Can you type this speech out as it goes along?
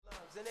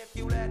If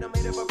you let them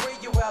hit it for free,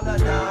 you hella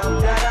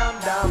dumb,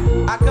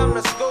 da-dum-dum. I come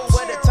to school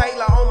with a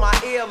Taylor on my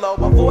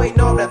earlobe, avoiding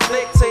all the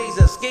flick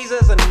teasers,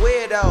 skeezers, and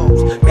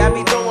weirdos. Got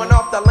me throwing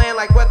off the land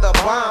like where the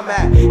bomb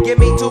at. Give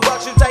me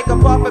 $2, you take a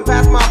puff and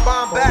pass my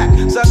bomb back.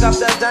 Suck up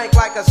the dank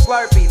like a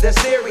Slurpee. The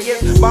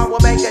serious bomb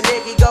will make a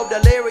nigga go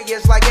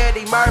delirious like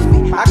Eddie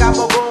Murphy. I got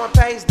more growing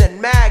pains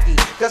than Maggie,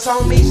 cause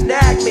homies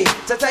nagged me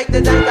to take the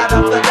dank out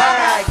of the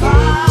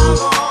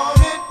baggie.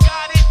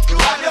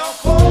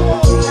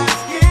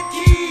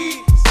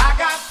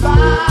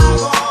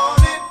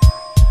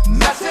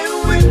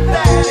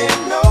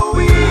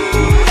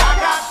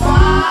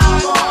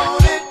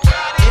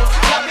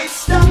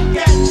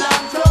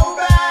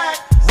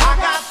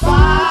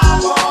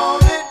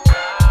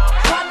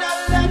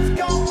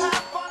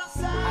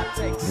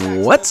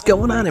 What's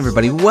going on,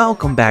 everybody?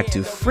 Welcome back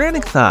to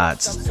Frantic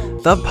Thoughts,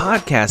 the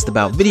podcast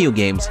about video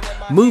games,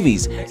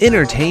 movies,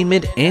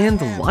 entertainment, and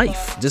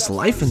life. Just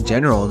life in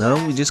general,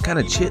 no? We just kind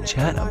of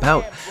chit-chat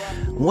about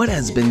what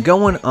has been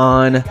going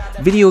on,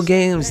 video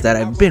games that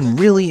I've been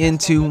really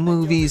into,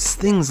 movies,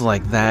 things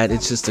like that.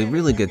 It's just a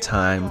really good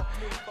time.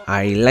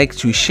 I like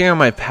to share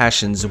my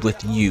passions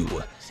with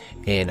you,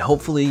 and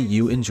hopefully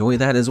you enjoy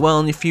that as well.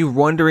 And if you're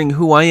wondering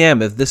who I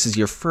am, if this is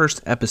your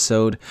first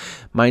episode,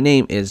 my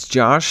name is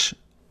Josh,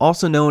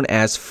 also known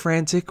as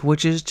Frantic,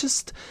 which is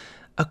just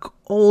a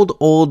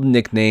old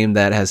nickname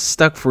that has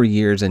stuck for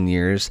years and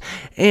years.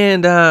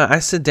 And I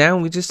sit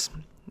down, we just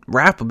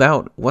rap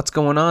about what's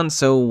going on.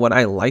 So what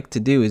I like to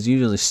do is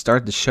usually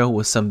start the show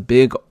with some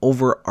big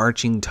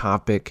overarching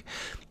topic.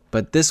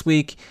 But this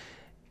week,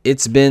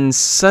 it's been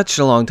such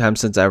a long time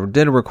since I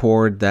did a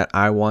record that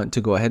I want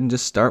to go ahead and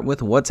just start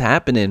with what's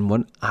happening,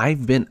 what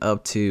I've been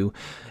up to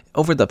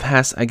over the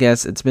past, I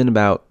guess it's been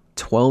about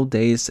 12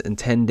 days and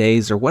 10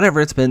 days or whatever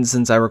it's been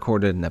since I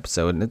recorded an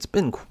episode, and it's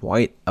been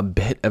quite a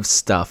bit of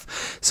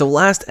stuff. So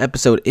last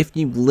episode, if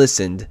you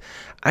listened,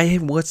 I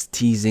was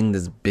teasing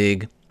this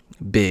big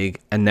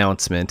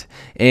announcement,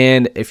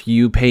 and if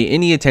you pay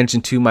any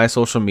attention to my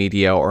social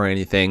media or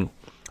anything,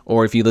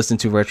 or if you listen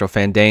to Retro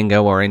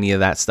Fandango or any of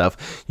that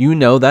stuff, you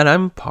know that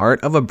I'm part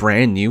of a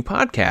brand new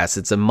podcast.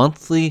 It's a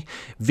monthly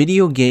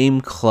video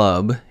game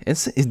club.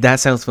 That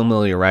sounds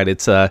familiar, right?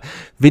 It's a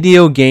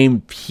video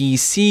game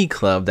PC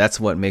club.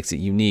 That's what makes it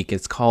unique.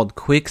 It's called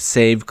Quick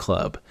Save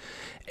Club.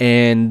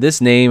 And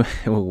this name,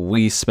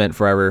 we spent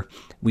forever.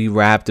 We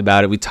rapped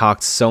about it. We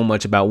talked so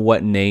much about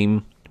what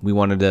name we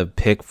wanted to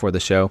pick for the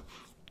show.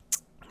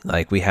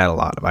 Like, we had a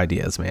lot of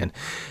ideas, man.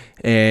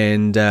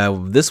 And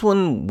this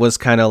one was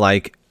kind of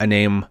like a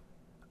name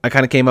I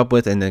kind of came up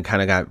with and then kind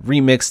of got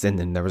remixed. And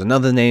then there was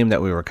another name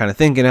that we were kind of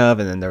thinking of.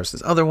 And then there was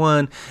this other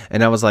one.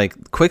 And I was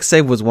like, Quick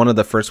Save was one of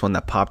the first one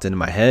that popped into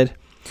my head.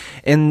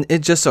 And it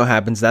just so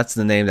happens that's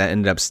the name that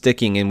ended up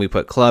sticking. And we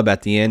put club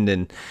at the end.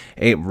 And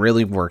it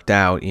really worked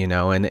out, you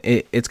know. And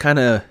it's kind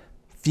of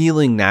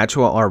feeling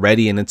natural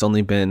already. And it's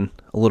only been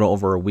a little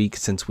over a week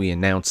since we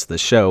announced the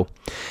show.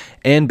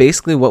 And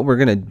basically what we're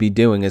going to be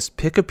doing is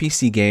pick a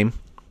PC game,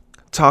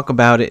 talk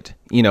about it,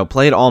 you know,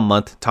 play it all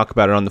month, talk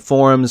about it on the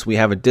forums. We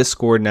have a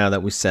Discord now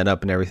that we set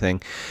up and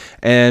everything.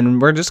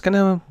 And we're just going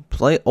to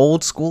play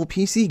old school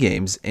PC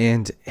games.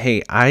 And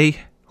hey, I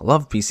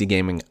love PC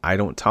gaming. I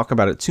don't talk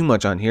about it too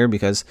much on here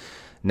because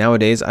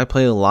nowadays I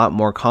play a lot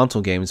more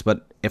console games.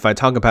 But if I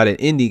talk about an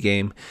indie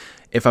game,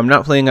 if I'm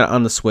not playing it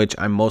on the Switch,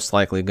 I'm most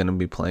likely going to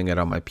be playing it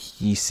on my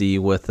PC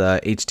with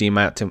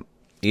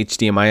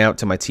HDMI out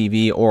to my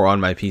TV or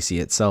on my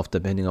PC itself,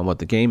 depending on what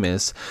the game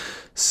is.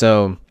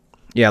 So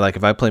yeah, like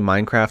if I play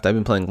Minecraft, I've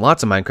been playing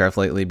lots of Minecraft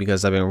lately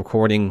because I've been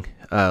recording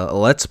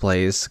Let's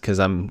Plays because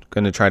I'm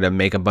going to try to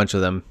make a bunch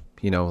of them,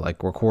 you know,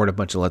 like record a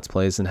bunch of Let's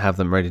Plays and have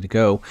them ready to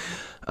go.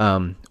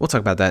 We'll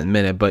talk about that in a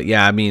minute. But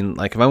yeah, I mean,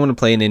 like if I want to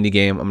play an indie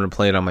game, I'm going to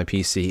play it on my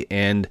PC.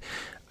 And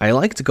I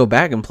like to go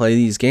back and play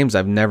these games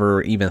I've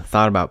never even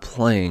thought about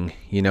playing,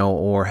 you know,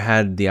 or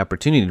had the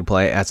opportunity to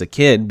play as a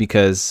kid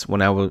because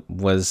when I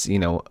was, you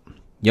know,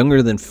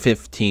 younger than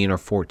 15 or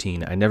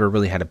 14, I never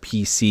really had a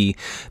PC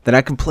that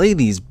I could play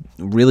these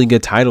really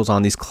good titles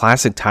on, these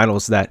classic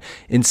titles that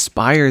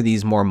inspire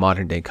these more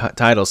modern day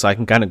titles. So I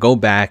can kind of go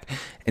back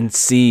and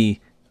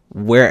see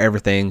where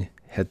everything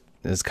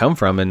has come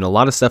from. And a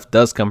lot of stuff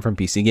does come from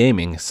PC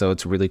gaming. So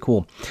it's really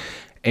cool.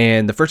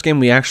 And the first game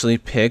we actually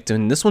picked,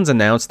 and this one's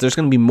announced, there's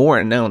going to be more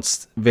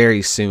announced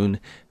very soon,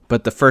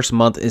 but the first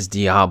month is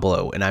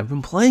Diablo. And I've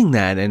been playing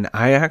that, and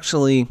I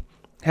actually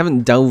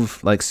haven't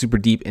dove like super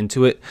deep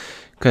into it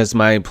because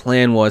my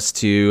plan was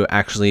to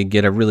actually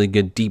get a really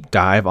good deep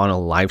dive on a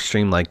live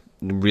stream, like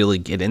really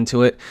get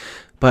into it.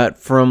 But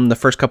from the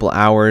first couple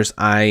hours,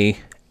 I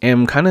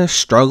am kind of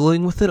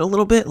struggling with it a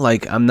little bit.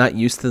 Like I'm not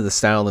used to the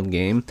style of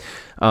game.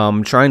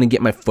 Trying to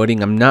get my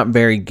footing. I'm not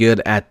very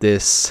good at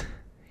this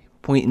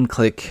point and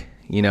click,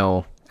 you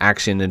know,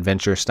 action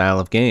adventure style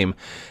of game.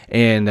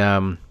 And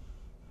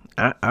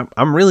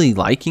I'm really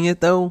liking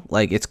it though.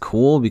 Like it's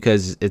cool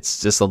because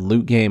it's just a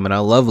loot game, and I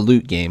love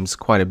loot games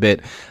quite a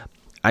bit.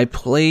 I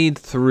played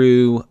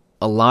through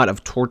a lot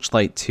of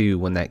Torchlight 2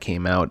 when that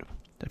came out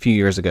a few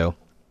years ago,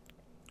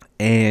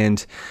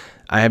 and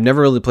I have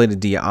never really played a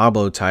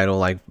Diablo title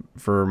like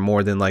for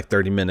more than like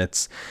 30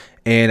 minutes,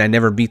 and I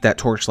never beat that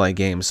Torchlight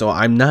game, so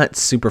I'm not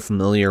super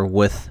familiar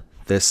with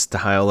this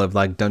style of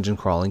like dungeon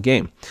crawling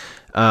game.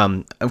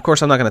 Of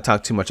course, I'm not going to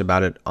talk too much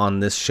about it on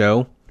this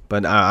show,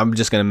 but I'm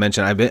just going to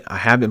mention I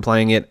have been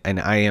playing it, and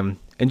I am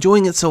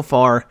enjoying it so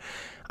far.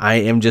 I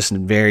am just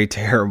very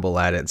terrible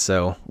at it,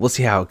 so we'll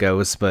see how it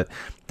goes. But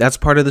that's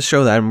part of the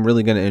show that I'm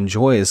really going to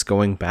enjoy, is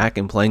going back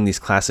and playing these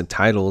classic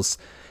titles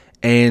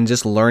and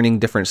just learning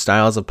different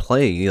styles of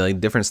play, like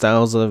different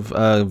styles of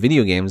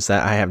video games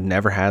that I have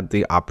never had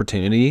the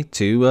opportunity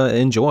to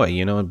enjoy,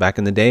 you know, back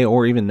in the day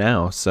or even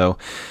now. So,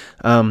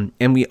 and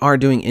we are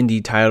doing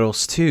indie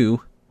titles too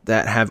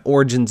that have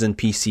origins in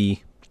PC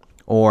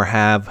or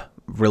have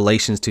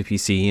relations to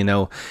PC. You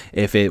know,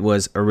 if it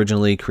was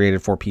originally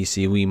created for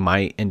PC, we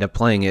might end up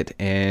playing it,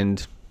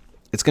 and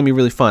it's gonna be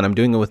really fun. I'm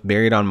doing it with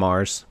Buried on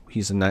Mars.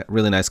 He's a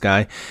really nice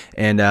guy,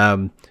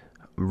 and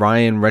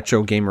Ryan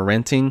Retro Gamer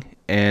Renting,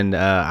 and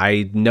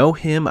I know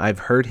him. I've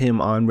heard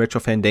him on Retro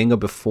Fandango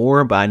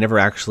before, but I never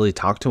actually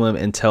talked to him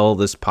until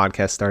this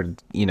podcast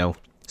started, you know,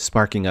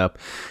 sparking up.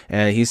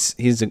 And he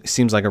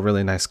seems like a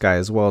really nice guy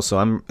as well. So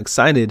I'm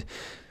excited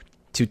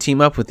to team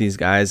up with these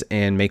guys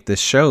and make this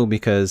show,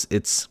 because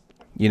it's,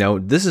 you know,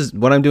 this is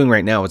what I'm doing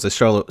right now. It's a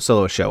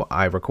solo show.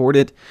 I record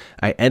it,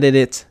 I edit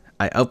it,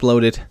 I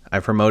upload it, I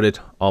promote it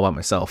all by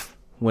myself.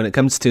 When it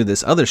comes to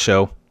this other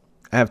show,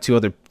 I have two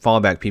other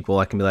fallback people.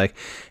 I can be like,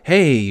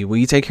 hey, will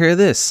you take care of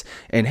this?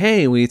 And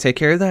hey, will you take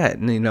care of that?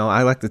 And, you know,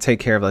 I like to take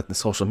care of like the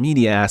social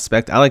media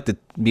aspect. I like to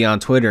be on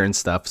Twitter and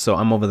stuff. So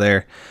I'm over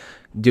there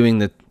doing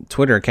the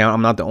Twitter account.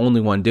 I'm not the only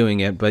one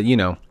doing it, but, you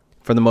know,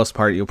 for the most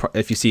part,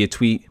 if you see a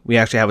tweet, we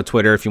actually have a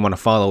Twitter. If you want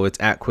to follow, it's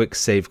at Quick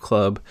Save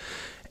Club.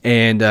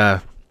 And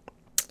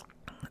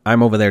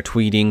I'm over there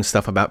tweeting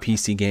stuff about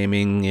PC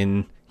gaming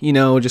and, you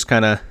know, just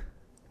kind of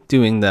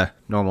doing the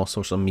normal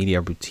social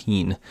media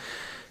routine.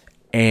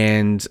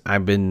 And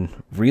I've been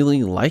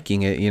really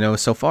liking it, you know,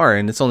 so far.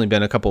 And it's only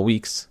been a couple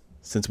weeks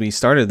since we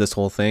started this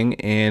whole thing,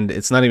 and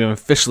it's not even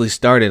officially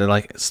started.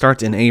 Like, it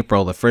starts in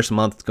April. The first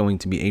month is going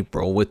to be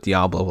April with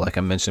Diablo, like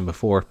I mentioned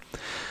before.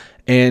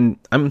 And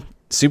I'm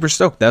super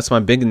stoked. That's my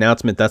big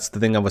announcement. That's the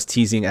thing I was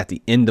teasing at the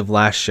end of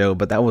last show,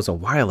 but that was a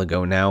while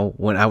ago now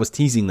when I was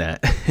teasing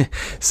that.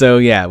 So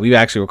yeah, we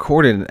actually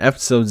recorded an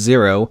episode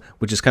 0,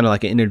 which is kind of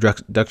like an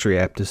introductory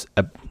episode,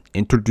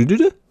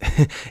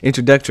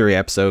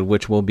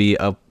 which will be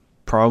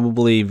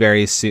probably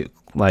very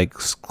like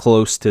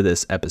close to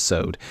this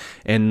episode,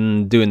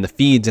 and doing the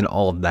feeds and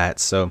all of that.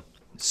 So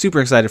super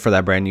excited for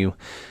that brand new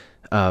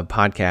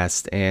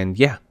podcast. And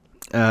yeah,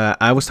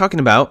 I was talking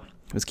about,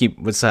 let's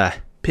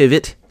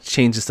pivot,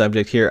 change the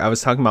subject here. I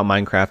was talking about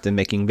Minecraft and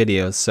making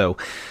videos. So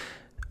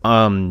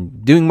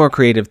doing more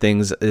creative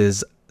things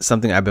is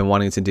something I've been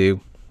wanting to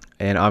do.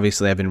 And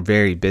obviously I've been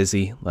very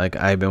busy. Like,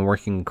 I've been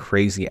working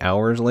crazy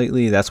hours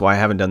lately. That's why I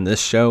haven't done this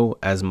show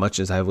as much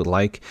as I would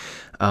like.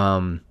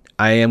 I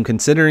am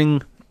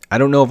considering, I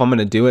don't know if I'm going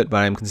to do it, but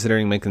I'm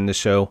considering making this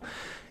show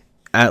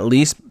at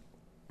least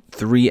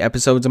 3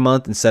 episodes a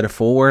month instead of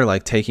 4,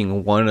 like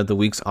taking one of the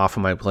weeks off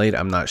of my plate.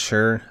 I'm not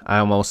sure. I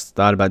almost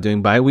thought about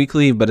doing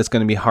bi-weekly, but it's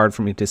going to be hard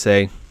for me to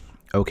say,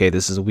 okay,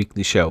 this is a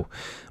weekly show.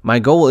 My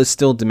goal is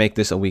still to make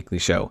this a weekly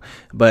show,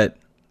 but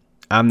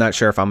I'm not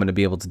sure if I'm going to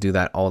be able to do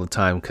that all the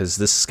time, because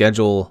this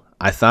schedule,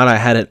 I thought I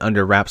had it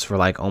under wraps for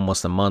like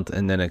almost a month,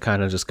 and then it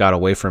kind of just got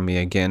away from me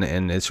again,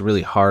 and it's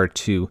really hard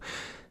to,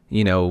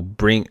 you know,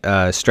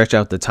 stretch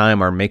out the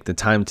time or make the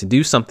time to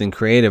do something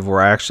creative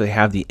where I actually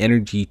have the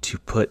energy to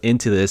put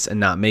into this and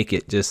not make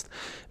it just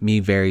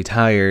me very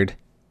tired,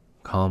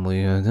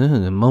 calmly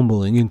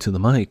mumbling into the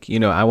mic. You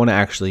know, I want to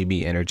actually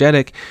be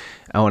energetic.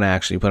 I want to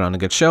actually put on a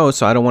good show.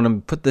 So I don't want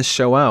to put this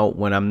show out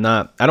when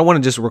I don't want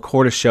to just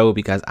record a show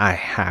because I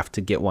have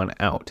to get one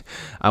out.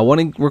 I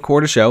want to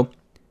record a show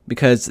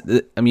because,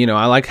 you know,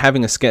 I like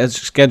having a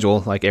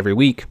schedule like every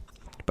week,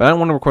 but I don't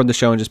want to record the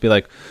show and just be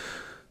like,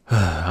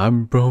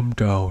 I'm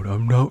bummed out,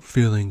 I'm not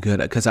feeling good,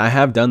 because I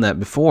have done that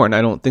before, and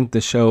I don't think the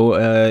show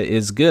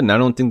is good, and I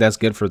don't think that's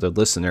good for the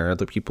listener or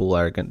the people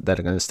that are going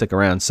to stick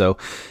around. So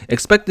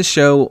expect the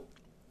show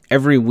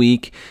every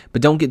week,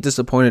 but don't get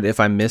disappointed if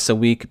I miss a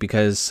week,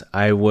 because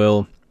I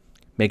will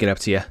make it up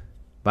to you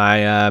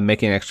by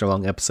making extra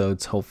long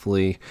episodes,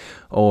 hopefully.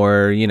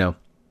 Or, you know,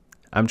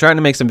 I'm trying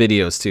to make some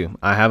videos too.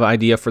 I have an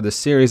idea for this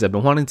series. I've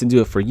been wanting to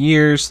do it for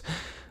years,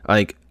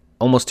 like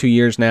almost 2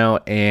 years now,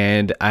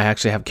 and I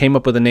actually came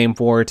up with a name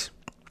for it.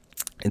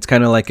 It's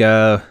kind of like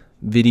a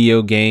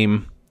video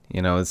game,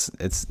 you know, it's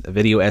a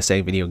video essay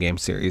video game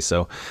series.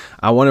 So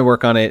I want to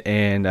work on it,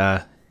 and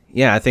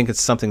yeah, I think it's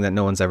something that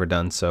no one's ever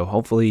done. So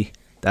hopefully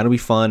that'll be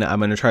fun. I'm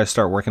going to try to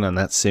start working on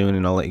that soon,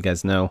 and I'll let you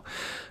guys know.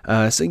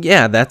 So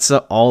yeah, that's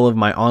all of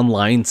my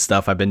online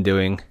stuff I've been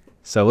doing.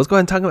 So let's go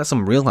ahead and talk about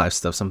some real life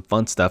stuff, some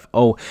fun stuff.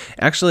 Oh,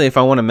 actually, if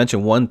I want to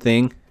mention one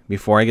thing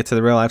before I get to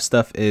the real life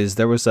stuff, is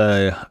there was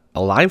a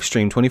live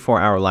stream,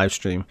 24-hour live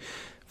stream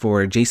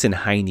for Jason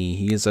Heine.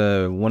 He is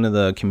one of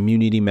the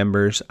community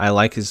members. I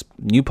like his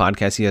new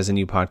podcast. He has a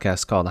new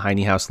podcast called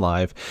Heine House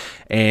Live,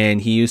 and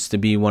he used to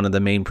be one of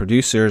the main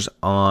producers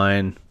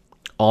on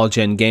All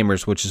Gen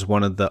Gamers, which is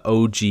one of the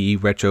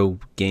OG retro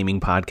gaming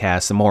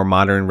podcasts, the more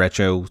modern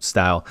retro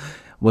style,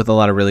 with a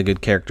lot of really good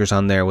characters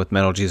on there, with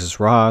Metal Jesus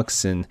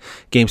Rocks and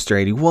Gamester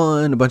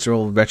 81, a bunch of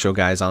old retro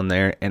guys on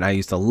there, and I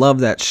used to love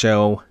that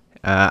show.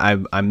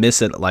 I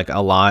miss it like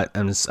a lot.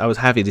 I was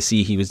happy to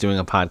see he was doing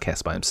a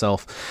podcast by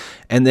himself.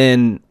 And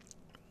then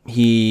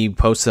he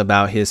posts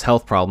about his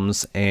health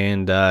problems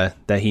and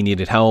that he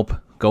needed help,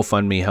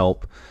 GoFundMe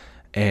help.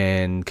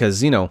 And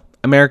because,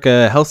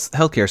 America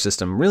healthcare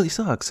system really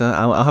sucks.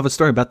 I'll have a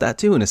story about that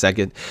too in a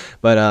second.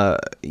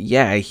 But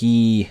yeah,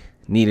 he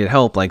needed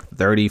help, like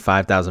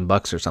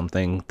 $35,000 or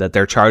something, that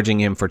they're charging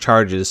him for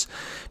charges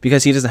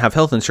because he doesn't have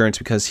health insurance,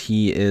 because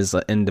he is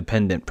an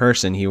independent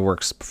person. He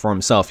works for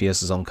himself. He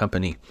has his own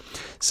company.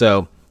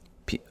 So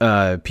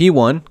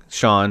P1,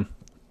 Sean,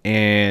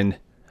 and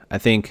I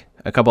think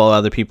a couple of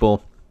other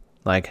people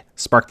like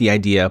sparked the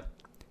idea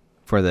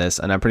for this,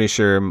 and I'm pretty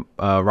sure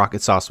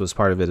Rocket Sauce was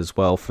part of it as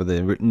well for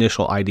the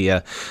initial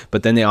idea.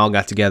 But then they all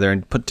got together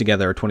and put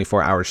together a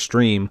 24-hour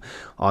stream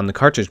on the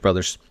Cartridge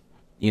Brothers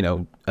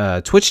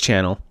Twitch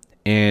channel,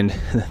 and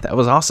that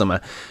was awesome.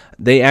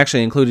 They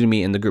actually included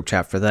me in the group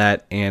chat for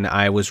that, and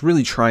I was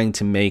really trying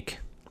to make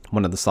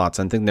one of the slots.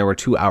 I think there were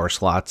 2-hour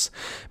slots,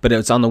 but it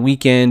was on the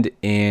weekend,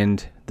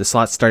 and the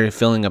slots started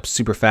filling up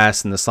super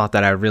fast, and the slot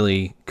that I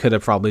really could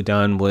have probably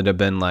done would have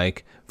been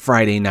like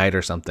Friday night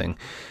or something,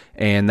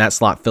 and that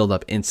slot filled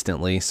up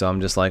instantly. So I'm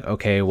just like,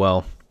 okay,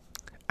 well,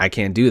 I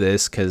can't do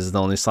this because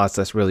the only slots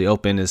that's really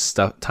open is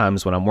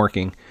times when I'm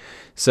working.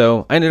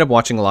 So I ended up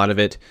watching a lot of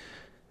it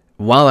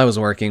while I was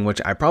working, which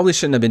I probably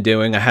shouldn't have been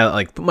doing. I had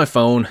like put my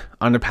phone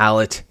on the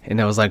pallet, and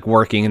I was like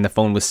working, and the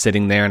phone was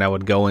sitting there, and I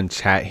would go and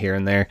chat here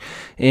and there,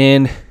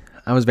 and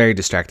I was very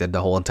distracted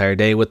the whole entire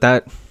day with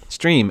that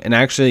stream. And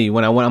actually,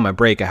 when I went on my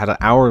break, I had an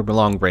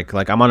hour-long break.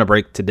 Like, I'm on a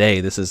break today.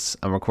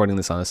 I'm recording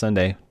this on a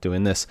Sunday,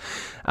 doing this.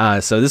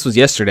 So this was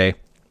yesterday.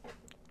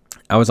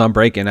 I was on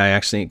break, and I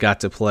actually got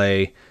to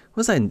play,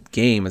 what's that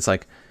game? It's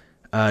like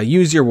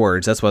Use Your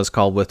Words. That's what it's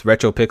called, with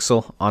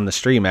RetroPixel on the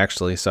stream,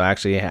 actually. So I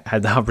actually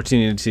had the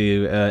opportunity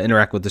to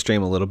interact with the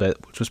stream a little bit,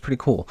 which was pretty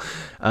cool.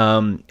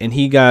 And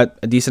he got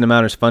a decent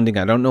amount of funding.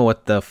 I don't know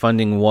what the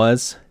funding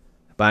was,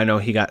 but I know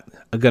he got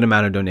a good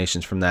amount of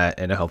donations from that,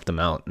 and it helped him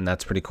out, and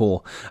that's pretty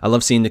cool. I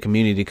love seeing the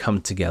community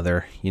come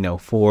together,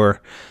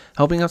 for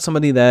helping out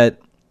somebody that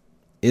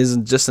is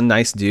just a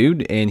nice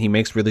dude, and he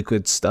makes really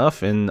good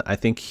stuff, and I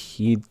think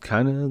he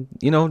kind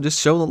of, just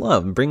show the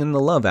love and bringing the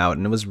love out,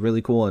 and it was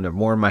really cool, and it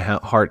warmed my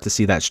heart to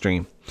see that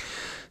stream.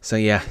 So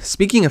yeah,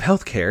 speaking of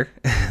healthcare,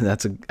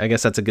 I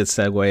guess that's a good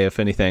segue, if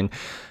anything.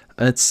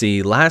 Let's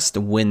see, last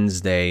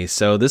Wednesday,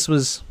 so this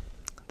was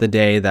the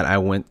day that I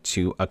went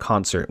to a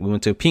concert. We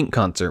went to a Pink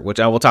concert, which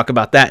I will talk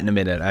about that in a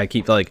minute. I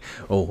keep like,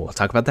 we'll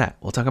talk about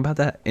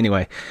that.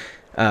 Anyway,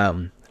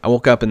 I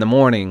woke up in the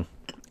morning,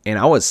 and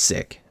I was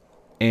sick.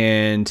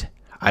 And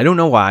I don't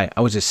know why.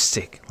 I was just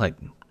sick, like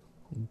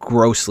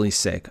grossly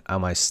sick.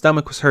 My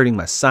stomach was hurting.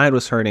 My side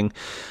was hurting.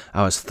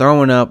 I was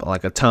throwing up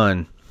like a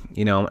ton,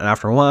 and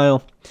after a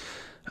while,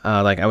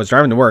 like I was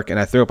driving to work, and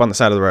I threw up on the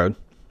side of the road,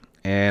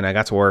 and I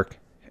got to work,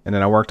 and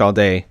then I worked all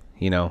day,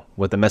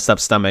 with a messed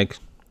up stomach,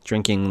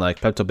 drinking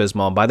like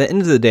Pepto-Bismol. By the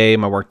end of the day,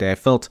 my work day, I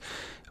felt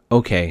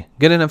okay,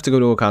 good enough to go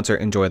to a concert,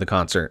 enjoy the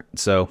concert.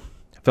 So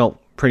I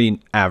felt pretty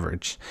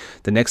average.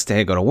 The next day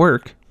I go to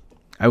work,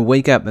 I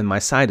wake up and my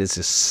side is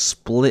just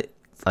split,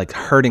 like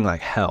hurting like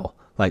hell,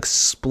 like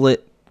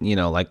split,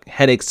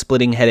 like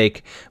splitting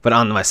headache, but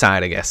on my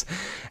side, I guess.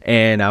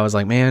 And I was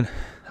like, man,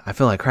 I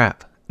feel like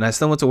crap. And I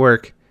still went to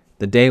work.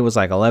 The day was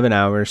like 11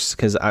 hours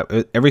because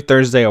every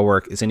Thursday I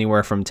work is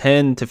anywhere from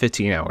 10 to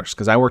 15 hours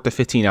because I worked a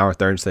 15-hour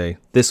Thursday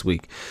this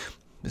week.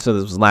 So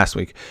this was last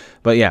week.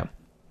 But yeah,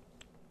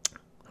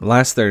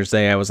 last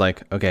Thursday I was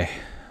like, okay,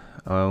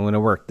 I'm going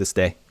to work this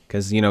day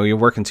because, you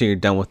work until you're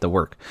done with the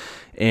work.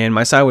 And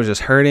my side was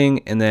just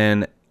hurting. And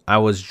then I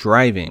was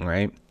driving,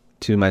 right,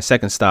 to my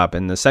second stop.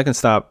 And the second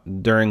stop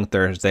during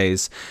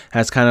Thursdays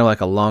has kind of like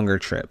a longer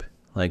trip.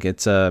 Like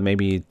it's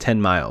maybe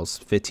 10 miles,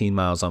 15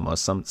 miles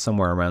almost,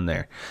 somewhere around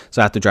there.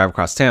 So I have to drive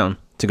across town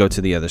to go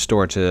to the other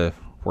store to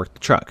work the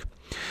truck.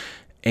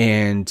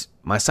 And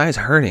my side's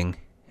hurting.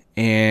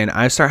 And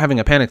I start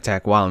having a panic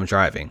attack while I'm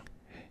driving.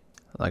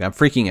 Like I'm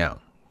freaking out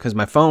because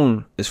my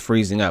phone is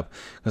freezing up.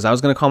 Because I was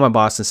going to call my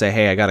boss and say,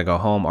 hey, I got to go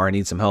home or I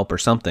need some help or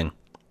something.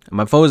 And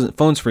my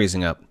phone's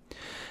freezing up.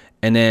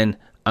 And then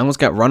I almost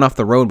got run off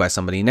the road by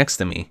somebody next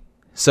to me.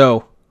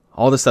 So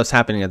all this stuff's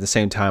happening at the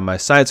same time. My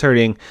side's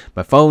hurting.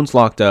 My phone's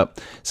locked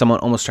up. Someone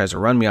almost tries to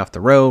run me off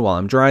the road while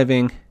I'm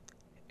driving.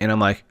 And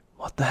I'm like,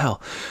 what the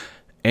hell?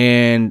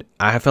 And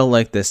I felt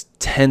like this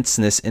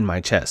tenseness in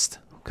my chest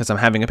because I'm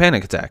having a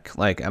panic attack.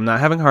 Like I'm not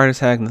having a heart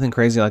attack, nothing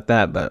crazy like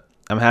that, but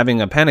I'm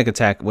having a panic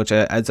attack, which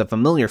is a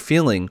familiar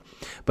feeling.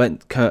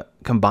 But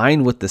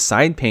combined with the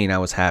side pain I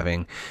was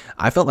having,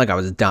 I felt like I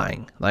was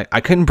dying. Like I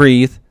couldn't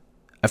breathe.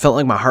 I felt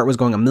like my heart was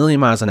going a million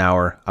miles an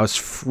hour. I was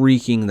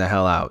freaking the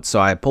hell out. So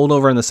I pulled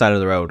over on the side of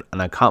the road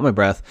and I caught my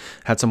breath,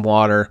 had some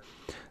water,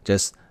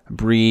 just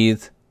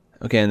breathed.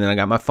 Okay, and then I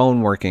got my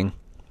phone working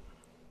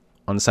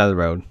on the side of the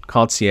road,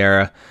 called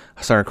Sierra.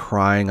 I started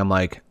crying. I'm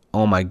like,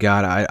 oh my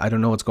God, I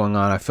don't know what's going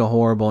on. I feel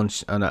horrible.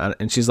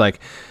 And she's like,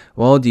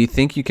 well, do you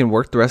think you can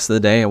work the rest of the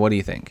day? And what do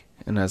you think?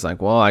 And I was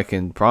like, well, I'm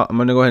going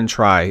to go ahead and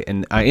try.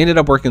 And I ended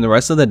up working the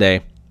rest of the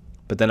day,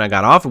 but then I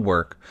got off of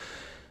work.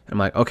 I'm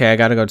like, okay, I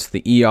got to go to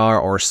the ER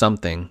or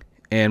something.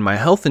 And my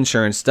health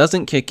insurance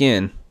doesn't kick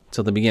in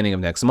till the beginning of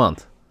next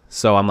month.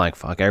 So I'm like,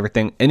 fuck,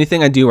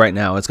 anything I do right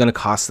now, it's going to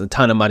cost a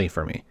ton of money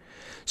for me.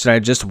 Should I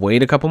just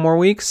wait a couple more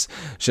weeks?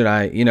 Should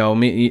I,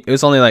 it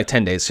was only like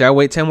 10 days. Should I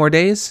wait 10 more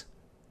days?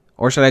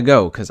 Or should I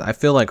go? Because I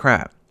feel like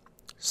crap.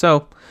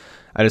 So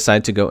I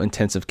decided to go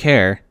intensive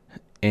care.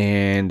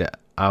 And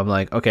I'm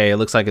like, okay, it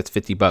looks like it's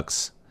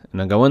 $50.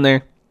 And I go in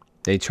there.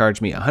 They charge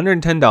me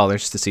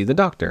 $110 to see the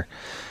doctor.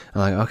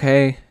 I'm like,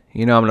 okay,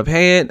 I'm going to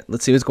pay it.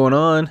 Let's see what's going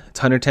on. It's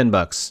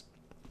 $110.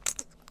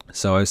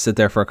 So I sit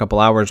there for a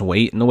couple hours,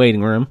 wait in the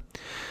waiting room,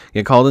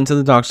 get called into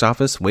the doctor's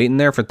office, wait in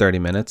there for 30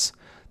 minutes.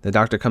 The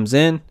doctor comes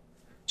in.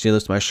 She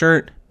lifts my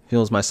shirt,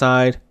 feels my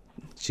side.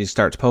 She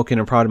starts poking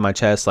and prodding my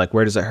chest, like,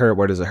 where does it hurt?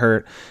 Where does it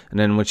hurt? And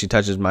then when she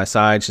touches my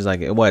side, she's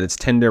like, what? It's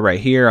tender right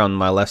here on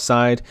my left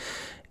side.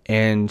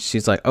 And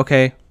she's like,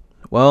 okay,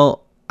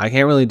 well, I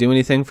can't really do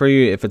anything for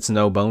you if it's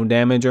no bone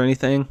damage or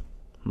anything.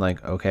 I'm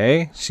like,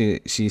 okay.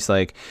 She's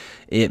like,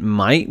 it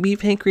might be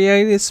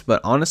pancreatitis,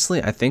 but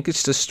honestly, I think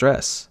it's just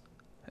stress.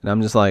 And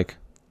I'm just like,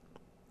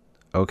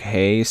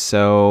 okay,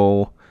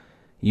 so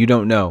you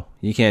don't know.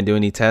 You can't do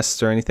any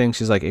tests or anything.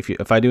 She's like,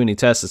 if I do any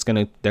tests,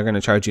 they're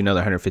gonna charge you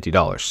another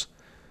 $150.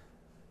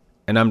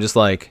 And I'm just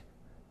like,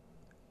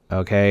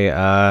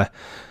 okay,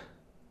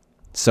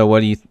 so what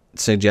do you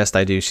suggest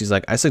I do? She's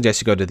like, I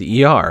suggest you go to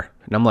the ER.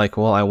 And I'm like,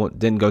 well,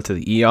 didn't go to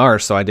the ER,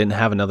 so I didn't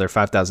have another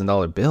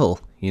 $5,000 bill.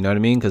 You know what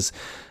I mean? Because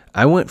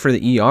I went for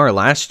the ER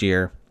last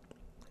year,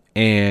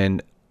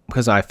 and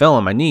because I fell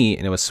on my knee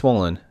and it was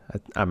swollen.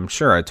 I'm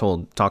sure I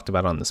talked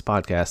about it on this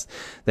podcast.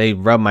 They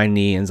rubbed my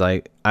knee and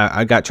like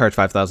I got charged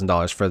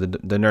 $5,000 for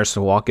the nurse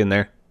to walk in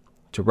there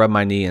to rub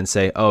my knee and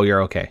say, "Oh,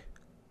 you're okay,"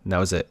 and that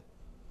was it.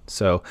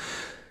 So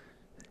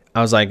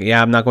I was like,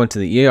 "Yeah, I'm not going to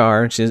the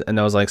ER." And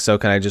I was like, "So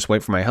can I just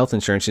wait for my health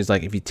insurance?" She's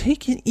like, "If you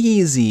take it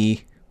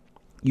easy,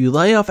 you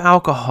lay off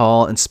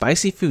alcohol and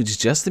spicy foods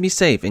just to be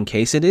safe in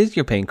case it is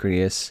your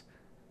pancreas,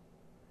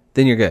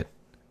 then you're good."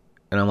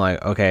 And I'm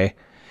like, "Okay."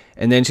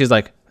 And then she's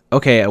like,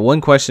 "Okay,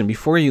 one question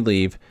before you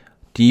leave.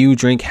 Do you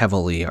drink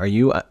heavily?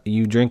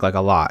 You drink like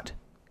a lot?"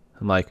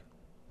 I'm like,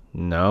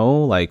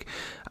 "No, like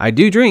I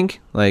do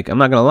drink. Like I'm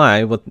not going to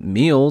lie, with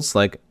meals,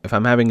 like if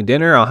I'm having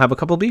dinner, I'll have a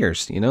couple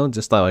beers,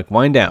 just like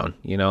wind down,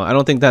 I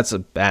don't think that's a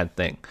bad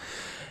thing."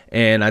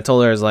 And I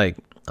told her, I was like,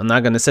 "I'm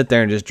not going to sit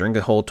there and just drink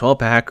a whole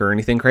 12-pack or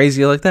anything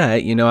crazy like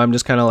that. I'm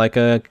just kind of like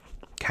a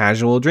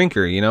casual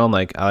drinker, I'm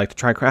like, I like to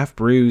try craft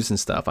brews and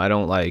stuff. I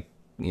don't like,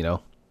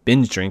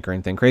 binge drink or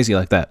anything crazy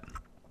like that."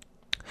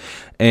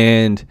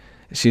 And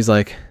she's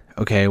like,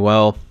 "Okay,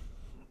 well,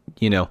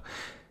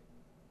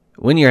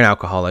 when you're an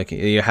alcoholic,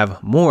 you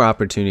have more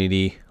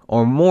opportunity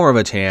or more of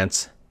a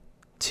chance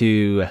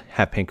to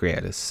have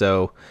pancreatitis.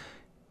 So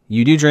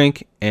you do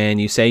drink and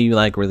you say you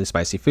like really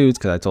spicy foods,"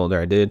 because I told her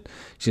I did.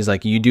 She's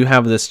like, "You do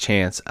have this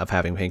chance of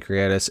having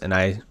pancreatitis,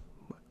 and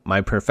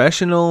my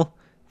professional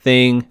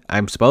thing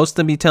I'm supposed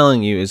to be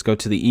telling you is go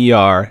to the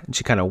ER." And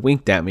she kind of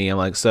winked at me. I'm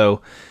like,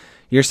 "So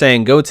you're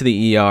saying go to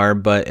the ER,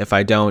 but if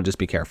I don't, just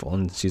be careful."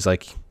 And she's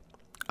like,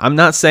 "I'm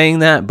not saying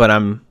that, but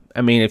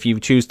if you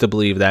choose to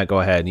believe that, go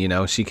ahead."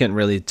 She couldn't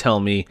really tell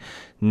me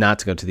not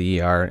to go to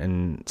the ER.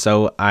 And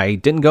so I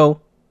didn't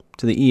go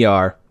to the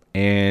ER,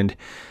 and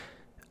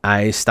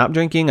I stopped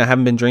drinking. I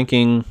haven't been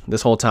drinking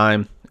this whole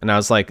time. And I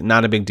was like,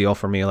 not a big deal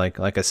for me.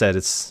 Like I said,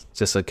 it's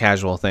just a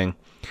casual thing.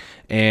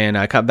 And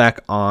I cut back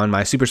on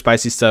my super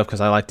spicy stuff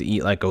because I like to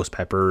eat like ghost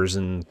peppers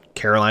and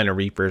Carolina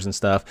Reapers and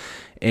stuff.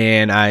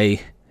 And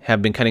I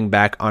have been cutting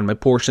back on my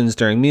portions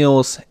during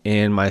meals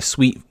and my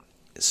sweet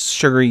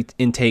sugary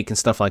intake and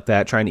stuff like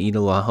that, trying to eat a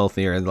lot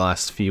healthier in the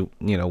last few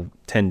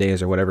 10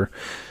 days or whatever.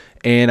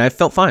 And I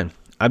felt fine.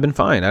 I've been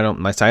fine.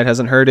 My side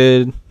hasn't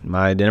hurted.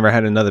 I never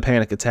had another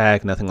panic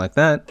attack, nothing like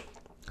that.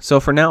 So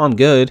for now I'm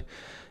good,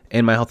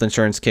 and my health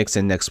insurance kicks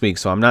in next week,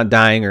 so I'm not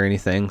dying or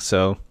anything.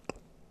 So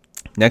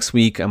next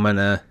week I'm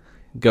gonna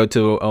go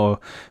to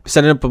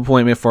set up an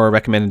appointment for a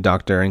recommended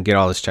doctor and get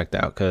all this checked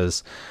out,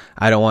 because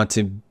I don't want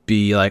to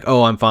be like,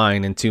 "Oh, I'm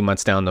fine," and 2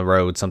 months down the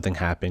road something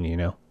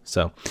happened,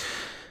 So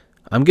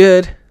I'm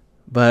good,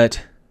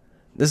 but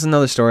this is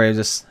another story of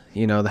just,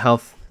 the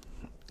health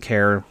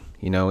care,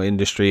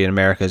 industry in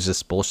America is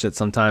just bullshit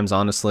sometimes,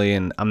 honestly,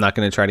 and I'm not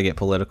going to try to get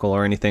political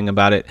or anything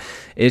about it.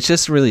 It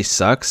just really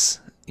sucks.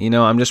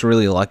 I'm just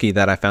really lucky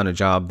that I found a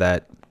job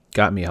that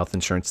got me health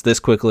insurance this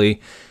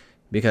quickly,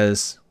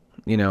 because,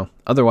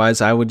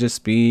 otherwise I would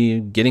just be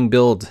getting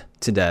billed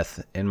to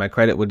death and my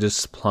credit would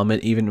just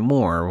plummet even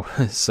more.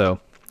 So,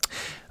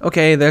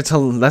 okay, that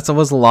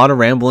was a lot of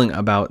rambling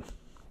about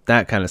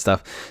that kind of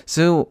stuff.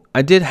 So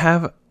I did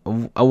have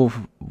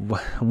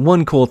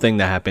one cool thing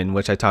that happened,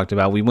 which I talked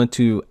about. We went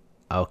to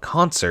a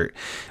concert,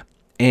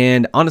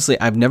 and honestly,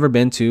 I've never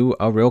been to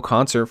a real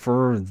concert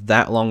for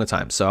that long a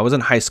time. So I was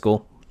in high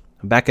school.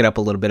 Back it up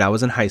a little bit. I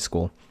was in high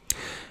school,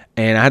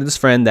 and I had this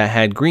friend that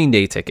had Green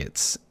Day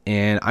tickets,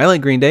 and I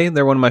like Green Day.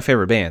 They're one of my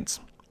favorite bands.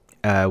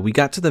 We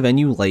got to the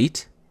venue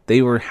late.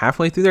 They were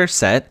halfway through their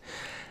set,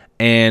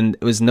 and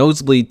it was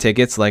nosebleed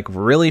tickets, like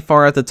really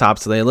far at the top,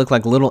 so they looked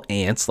like little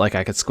ants. Like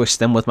I could squish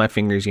them with my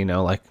fingers, you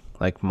know,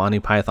 like Monty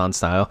Python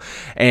style.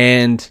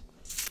 And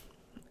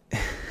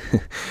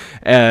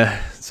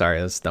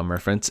sorry, that's a dumb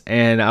reference.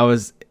 And I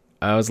was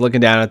looking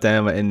down at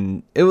them,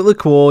 and it would look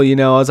cool, you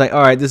know. I was like,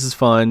 all right, this is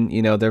fun,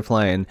 you know, they're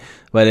playing.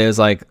 But it was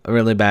like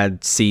really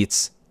bad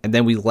seats, and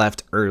then we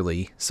left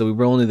early, so we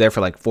were only there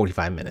for like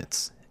 45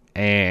 minutes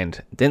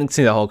and didn't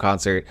see the whole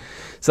concert.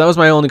 So that was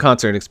my only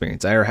concert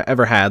experience I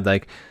ever had,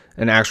 like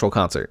an actual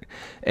concert.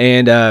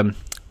 And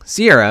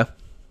Sierra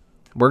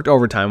worked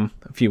overtime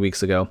a few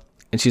weeks ago,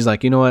 and she's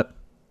like, you know what,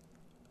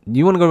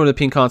 you want to go to the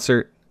Pink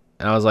concert?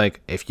 And I was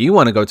like, if you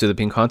want to go to the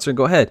Pink concert,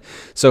 go ahead.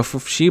 So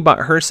she bought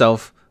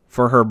herself,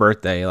 for her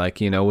birthday,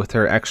 like, you know, with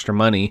her extra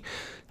money,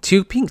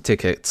 2 Pink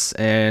tickets.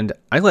 And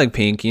I like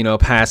Pink, you know,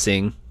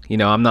 passing. You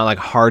know, I'm not like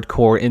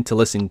hardcore into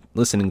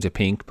listening to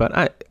Pink,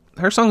 but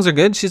her songs are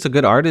good. She's a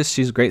good artist.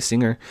 She's a great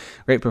singer,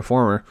 great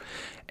performer.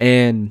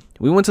 And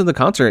we went to the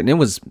concert, and it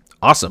was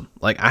awesome.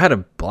 Like, I had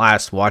a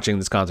blast watching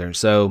this concert.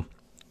 So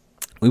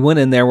we went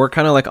in there. We're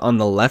kind of like on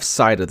the left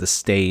side of the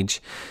stage.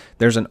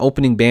 There's an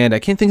opening band. I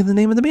can't think of the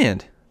name of the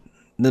band.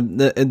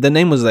 The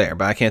name was there,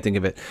 but I can't think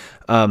of it.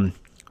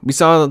 We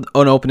saw an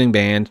opening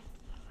band,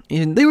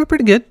 and they were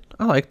pretty good.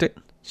 I liked it.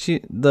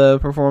 The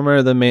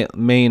performer, the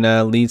main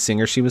lead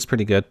singer, she was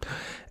pretty good.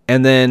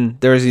 And then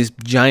there was these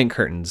giant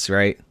curtains,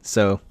 right?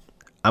 So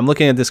I'm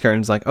looking at this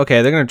curtains like,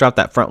 okay, they're going to drop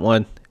that front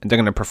one, and they're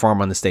going to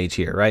perform on the stage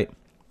here, right?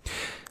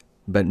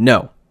 But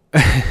no.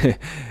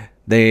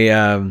 They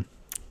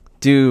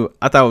do,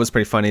 I thought it was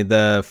pretty funny.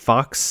 The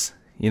Fox,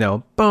 you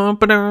know, you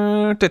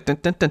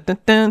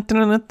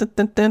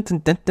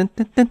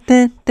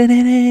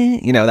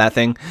know, that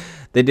thing.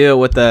 They do it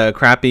with the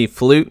crappy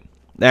flute.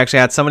 They actually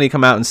had somebody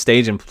come out on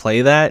stage and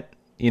play that,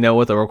 you know,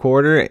 with a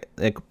recorder,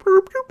 like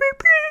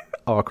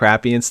all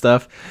crappy and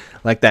stuff,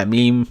 like that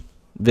meme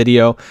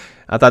video.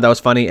 I thought that was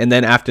funny. And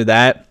then after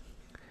that,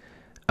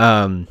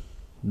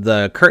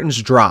 the curtains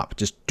drop,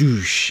 just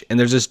douche, and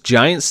there's this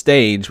giant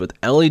stage with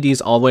LEDs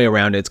all the way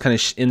around it. It's kind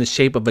of in the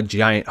shape of a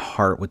giant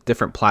heart with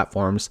different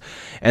platforms,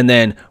 and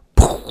then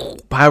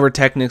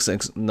pyrotechnics,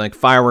 like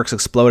fireworks,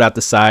 explode out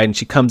the side, and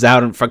she comes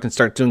out and fucking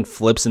starts doing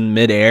flips in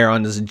midair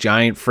on this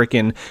giant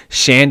freaking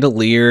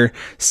chandelier,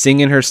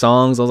 singing her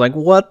songs. I was like,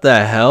 what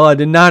the hell? I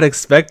did not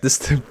expect this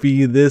to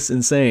be this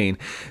insane.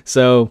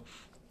 So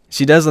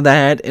she does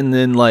that, and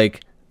then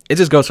like it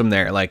just goes from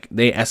there. Like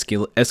they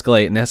escalate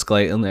and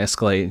escalate and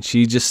escalate, and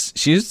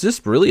she's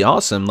just really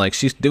awesome. Like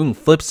she's doing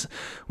flips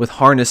with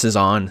harnesses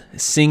on,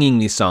 singing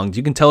these songs.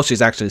 You can tell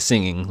she's actually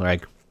singing,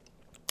 like,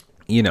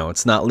 you know,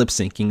 it's not lip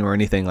syncing or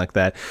anything like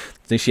that.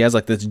 So she has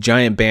like this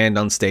giant band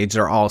on stage.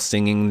 They're all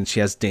singing, and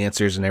she has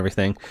dancers and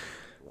everything.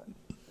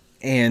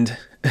 And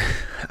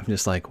I'm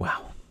just like,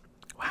 wow,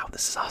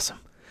 this is awesome.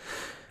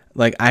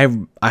 Like I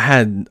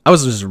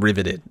was just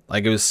riveted.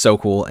 Like it was so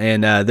cool.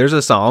 And there's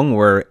a song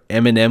where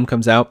Eminem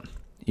comes out,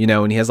 you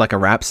know, and he has like a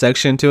rap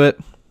section to it.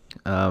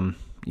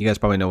 You guys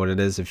probably know what it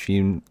is if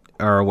you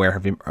are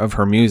aware of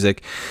her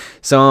music.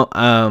 So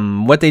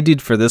what they did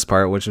for this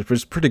part, which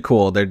was pretty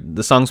cool,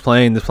 the song's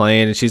playing,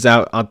 and she's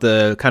out at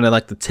the kind of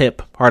like the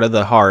tip part of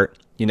the heart,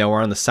 you know,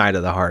 or on the side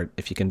of the heart,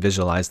 if you can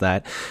visualize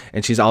that.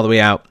 And she's all the way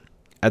out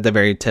at the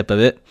very tip of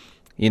it,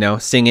 you know,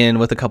 singing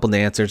with a couple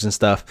dancers and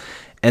stuff.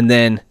 And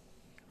then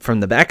from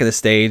the back of the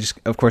stage,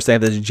 of course, they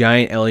have this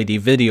giant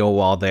LED video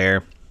wall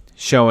there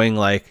showing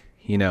like,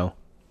 you know,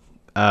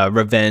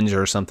 Revenge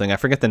or something. I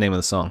forget the name of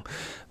the song,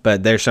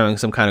 but they're showing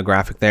some kind of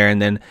graphic there.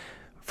 And then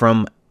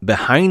from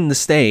behind the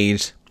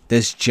stage,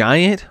 this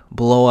giant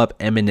blow up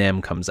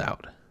Eminem comes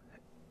out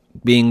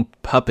being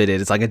puppeted.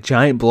 It's like a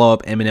giant blow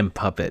up Eminem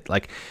puppet,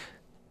 like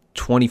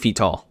 20 feet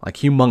tall, like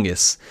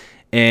humongous.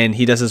 And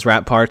he does his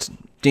rap parts,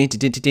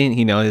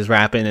 you know, he's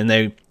rapping, and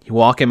they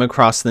walk him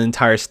across the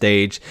entire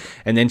stage,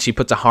 and then she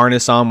puts a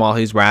harness on while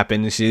he's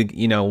rapping, and she,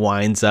 you know,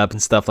 winds up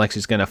and stuff like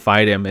she's gonna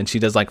fight him, and she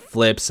does like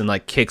flips and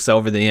like kicks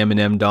over the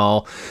Eminem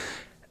doll,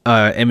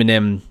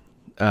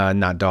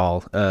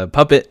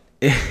 puppet,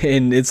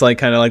 and it's like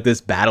kind of like this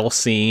battle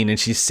scene, and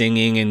she's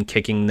singing and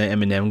kicking the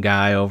Eminem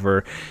guy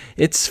over.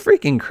 It's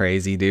freaking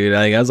crazy, dude.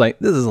 Like I was like,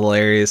 this is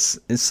hilarious.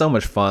 It's so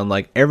much fun.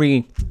 Like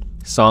every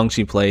song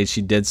she played, she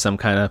did some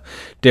kind of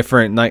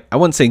different, like I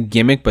wouldn't say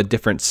gimmick, but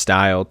different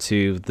style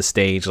to the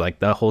stage. Like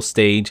the whole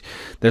stage,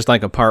 there's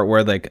like a part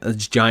where like a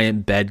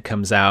giant bed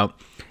comes out,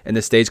 and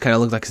the stage kind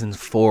of looks like it's in the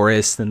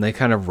forest, and they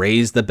kind of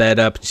raise the bed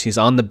up, and she's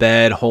on the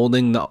bed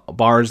holding the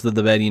bars of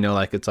the bed, you know,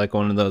 like it's like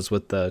one of those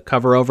with the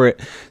cover over it,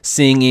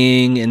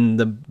 singing, and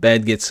the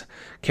bed gets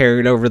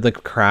carried over the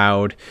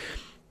crowd.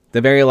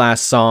 The very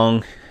last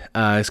song,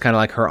 It's kind of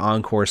like her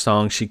encore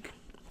song. She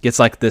gets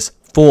like this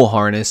full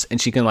harness and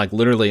she can like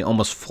literally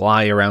almost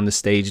fly around the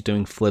stage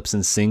doing flips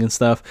and sing and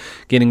stuff,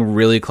 getting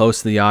really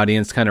close to the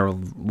audience, kind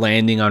of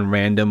landing on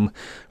random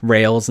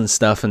rails and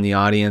stuff in the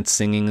audience,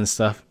 singing and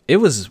stuff. It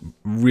was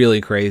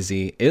really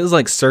crazy. It was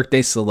like Cirque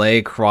du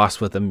Soleil crossed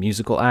with a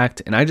musical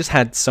act, and I just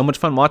had so much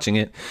fun watching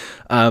it.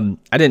 I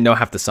didn't know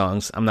half the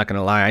songs, I'm not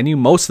gonna lie. I knew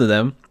most of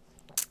them,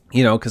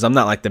 you know, because I'm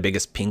not like the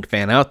biggest Pink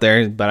fan out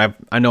there, but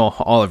I know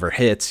all of her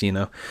hits, you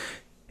know.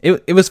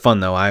 It was fun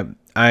though.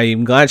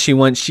 I'm glad she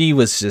went. She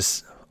was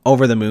just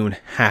over the moon,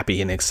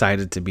 happy and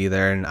excited to be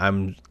there, and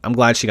I'm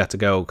glad she got to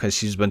go because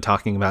she's been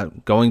talking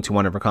about going to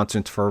one of her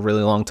concerts for a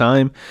really long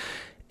time,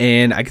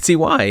 and I could see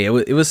why. It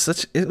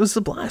was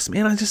a blast,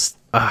 man. I just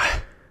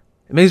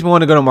it makes me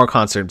want to go to more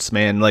concerts,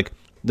 man. Like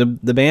the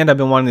band I've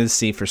been wanting to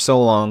see for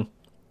so long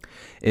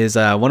is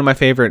one of my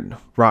favorite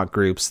rock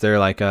groups. They're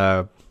like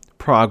a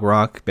prog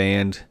rock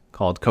band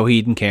called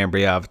Coheed and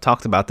Cambria. I've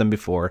talked about them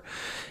before.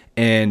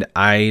 And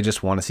I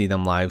just want to see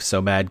them live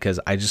so bad because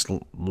I just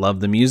love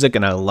the music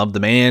and I love the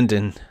band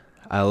and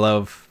I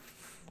love,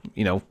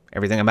 you know,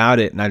 everything about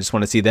it. And I just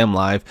want to see them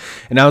live.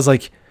 And I was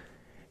like,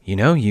 you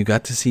know, you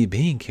got to see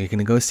Pink. You're going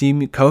to go see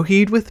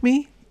Coheed with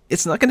me?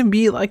 It's not going to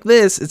be like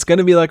this. It's going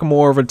to be like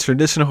more of a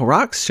traditional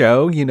rock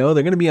show. You know,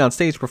 they're going to be on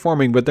stage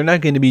performing, but they're not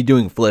going to be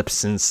doing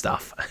flips and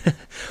stuff.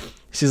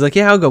 She's like,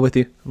 yeah, I'll go with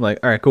you. I'm like,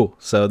 all right, cool.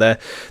 So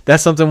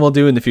that's something we'll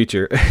do in the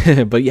future.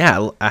 But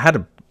yeah, I had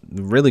a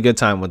really good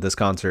time with this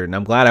concert, and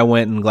I'm glad I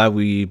went and glad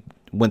we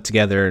went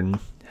together and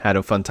had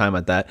a fun time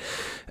at that.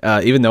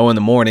 Even though in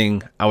the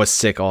morning I was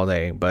sick all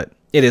day, but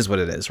it is what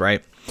it is,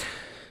 right?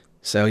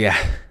 So yeah,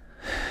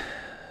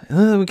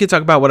 we could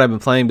talk about what I've been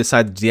playing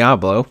besides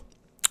Diablo.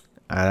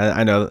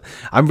 I know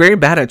I'm very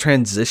bad at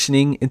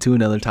transitioning into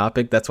another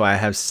topic. That's why I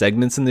have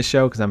segments in the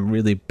show, because I'm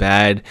really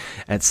bad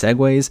at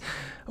segues.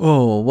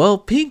 Oh, well,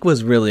 Pink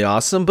was really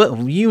awesome, but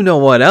you know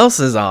what else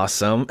is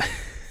awesome?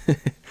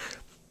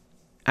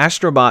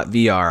 Astrobot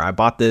VR. I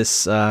bought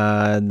this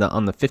on the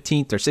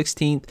 15th or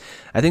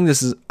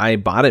 16th. I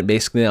bought it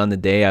basically on the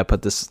day I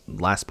put this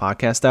last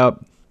podcast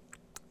out,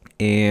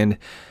 and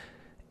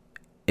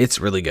it's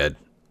really good.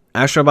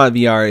 Astrobot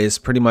VR is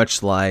pretty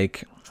much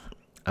like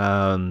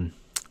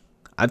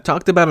I've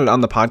talked about it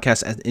on the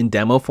podcast in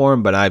demo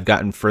form, but I've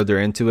gotten further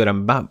into it.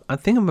 I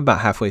think I'm about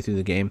halfway through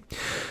the game.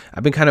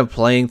 I've been kind of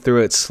playing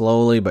through it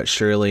slowly but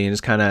surely and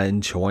just kind of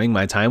enjoying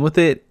my time with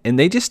it. And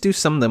they just do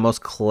some of the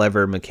most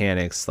clever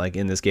mechanics like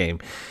in this game.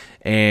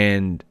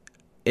 And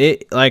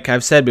it, like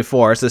I've said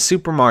before, it's a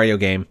Super Mario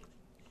game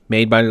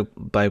made by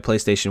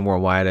PlayStation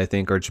Worldwide, I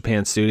think, or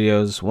Japan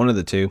Studios, one of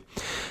the two.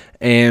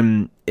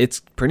 And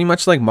it's pretty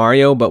much like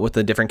Mario, but with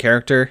a different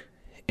character.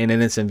 And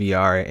then it's in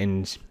VR,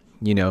 and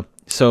you know,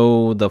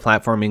 so the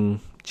platforming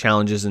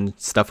challenges and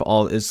stuff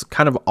all is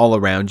kind of all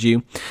around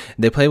you.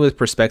 They play with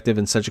perspective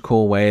in such a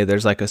cool way.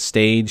 There's like a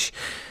stage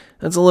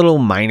that's a little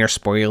minor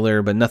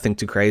spoiler, but nothing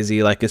too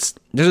crazy. Like there's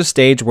a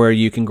stage where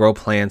you can grow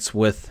plants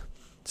with,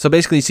 so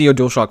basically you see your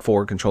DualShock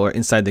 4 controller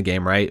inside the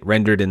game, right?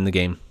 Rendered in the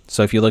game.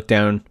 So if you look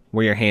down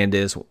where your hand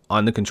is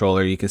on the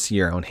controller, you can see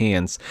your own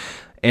hands.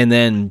 And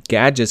then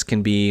gadgets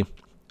can be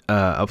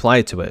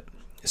applied to it.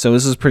 So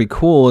this is pretty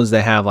cool, is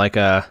they have like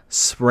a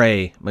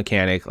spray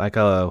mechanic, like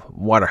a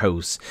water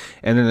hose,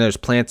 and then there's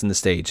plants in the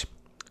stage.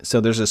 So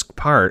there's this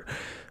part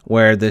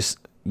where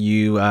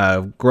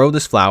you grow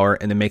this flower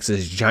and it makes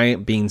this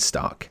giant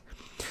beanstalk,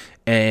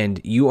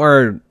 and you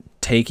are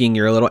taking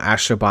your little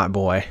Astrobot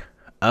boy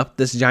up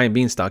this giant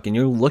beanstalk, and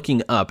you're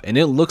looking up, and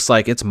it looks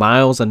like it's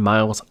miles and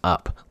miles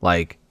up.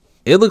 Like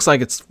it looks like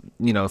it's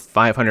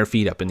 500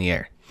 feet up in the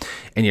air,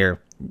 and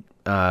you're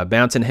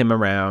bouncing him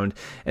around,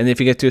 and if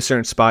you get to a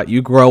certain spot,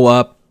 you grow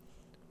up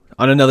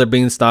on another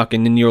beanstalk,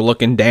 and then you're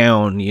looking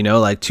down,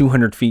 like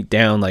 200 feet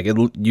down, like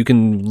you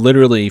can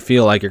literally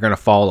feel like you're gonna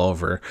fall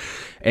over.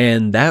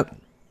 And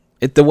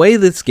the way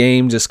this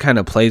game just kind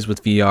of plays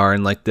with VR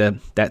and like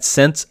that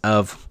sense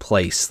of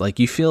place, like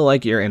you feel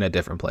like you're in a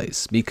different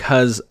place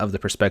because of the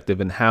perspective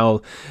and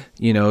how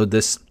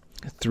this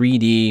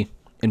 3D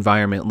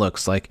environment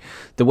looks. Like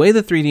the way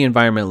the 3D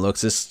environment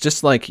looks is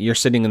just like you're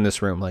sitting in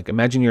this room. Like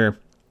imagine you're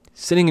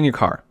sitting in your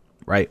car,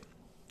 right?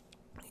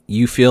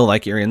 You feel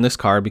like you're in this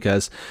car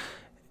because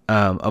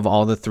of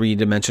all the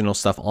three-dimensional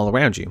stuff all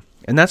around you.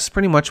 And that's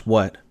pretty much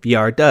what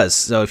VR does.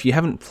 So if you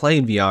haven't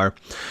played VR,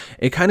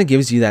 it kind of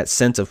gives you that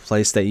sense of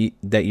place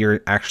that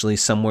you're actually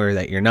somewhere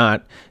that you're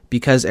not,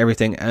 because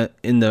everything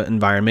in the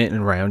environment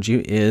and around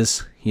you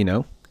is,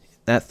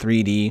 that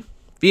 3D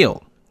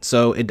feel.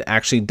 So it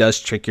actually does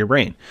trick your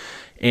brain.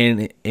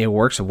 And it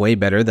works way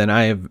better than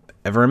I have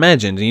ever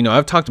imagined.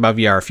 I've talked about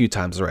VR a few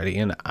times already,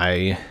 and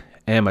I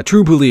am a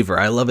true believer.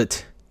 I love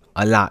it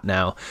a lot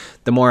now.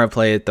 The more I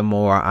play it, the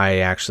more I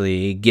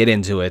actually get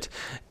into it.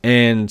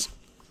 And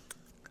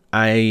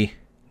I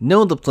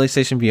know the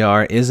PlayStation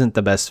VR isn't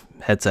the best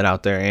headset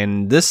out there,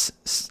 and this,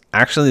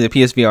 actually the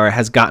PSVR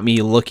has got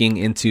me looking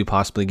into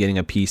possibly getting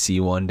a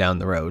PC one down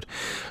the road.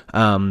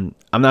 I'm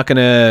not going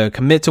to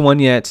commit to one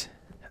yet.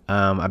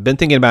 I've been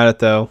thinking about it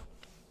though.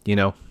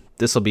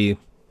 This will be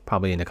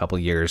probably in a couple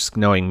years,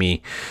 knowing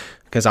me,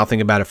 because I'll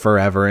think about it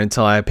forever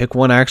until I pick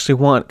one I actually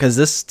want, because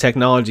this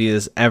technology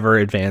is ever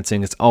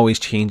advancing. It's always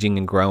changing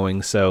and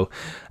growing. So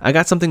I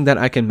got something that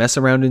I can mess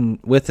around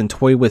with and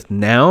toy with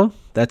now.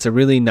 That's a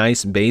really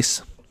nice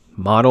base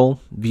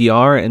model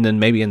VR, and then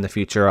maybe in the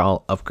future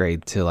I'll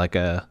upgrade to like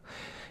a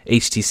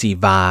HTC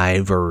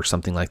Vive or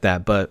something like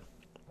that. But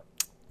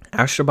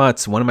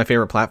Astrobot's one of my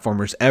favorite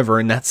platformers ever,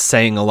 and that's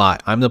saying a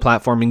lot. I'm the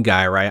platforming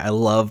guy, right? I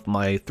love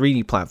my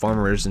 3D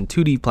platformers and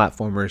 2D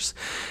platformers,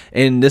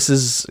 and this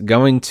is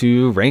going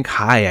to rank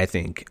high, I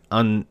think,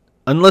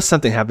 unless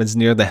something happens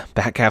near the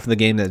back half of the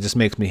game that just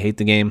makes me hate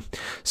the game.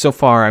 So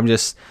far,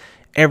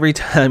 every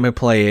time I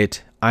play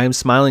it, I'm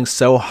smiling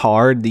so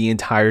hard the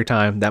entire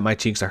time that my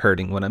cheeks are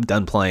hurting when I'm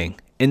done playing,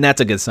 and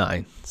that's a good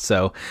sign.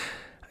 So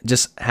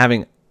just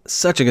having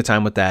such a good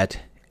time with that.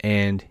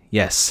 And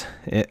yes,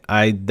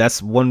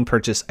 that's one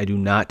purchase I do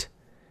not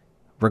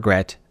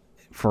regret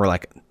for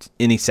like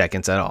any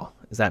seconds at all,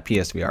 is that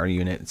PSVR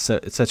unit.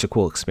 It's such a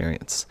cool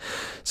experience.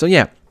 So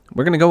yeah,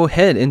 we're going to go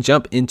ahead and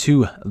jump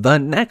into the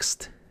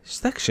next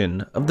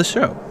section of the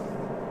show.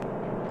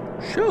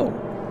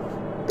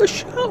 The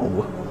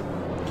show.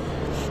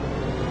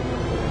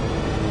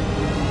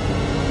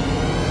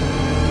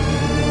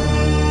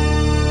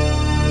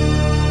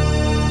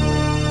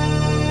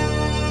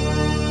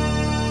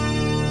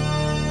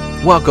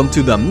 Welcome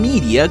to the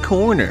Media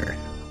Corner,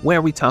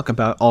 where we talk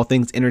about all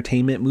things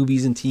entertainment,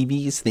 movies and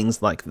TVs,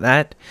 things like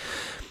that.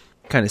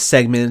 Kind of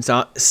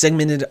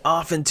segmented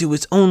off into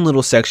its own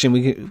little section.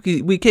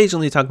 We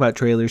occasionally talk about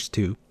trailers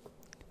too,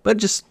 but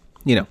just,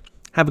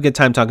 have a good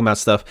time talking about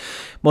stuff,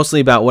 mostly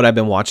about what I've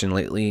been watching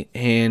lately.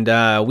 And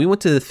we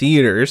went to the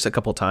theaters a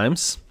couple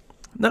times.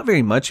 Not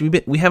very much.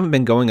 We haven't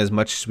been going as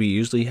much as we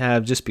usually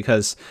have, just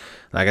because,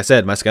 like I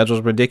said, my schedule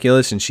is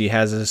ridiculous, and she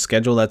has a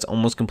schedule that's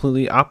almost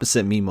completely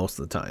opposite me most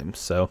of the time.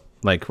 So,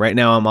 like, right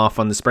now I'm off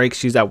on this break.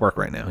 She's at work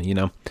right now,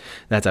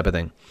 that type of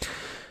thing.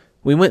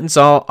 We went and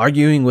saw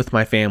Arguing with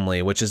My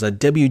Family, which is a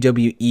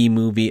WWE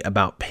movie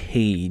about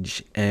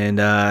Paige. And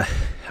I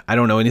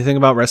don't know anything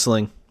about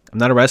wrestling. I'm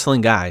not a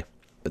wrestling guy.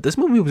 But this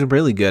movie was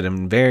really good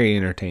and very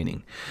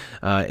entertaining.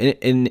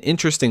 An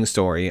interesting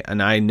story,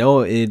 and I know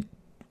it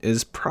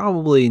is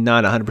probably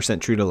not 100%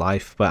 true to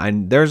life,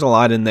 but there's a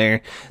lot in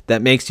there that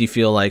makes you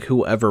feel like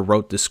whoever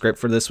wrote the script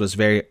for this was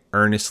very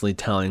earnestly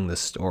telling the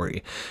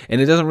story.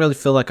 And it doesn't really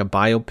feel like a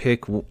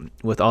biopic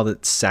with all the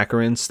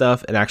saccharine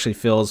stuff. It actually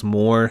feels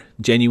more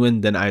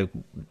genuine than I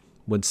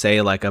would say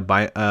like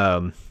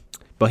a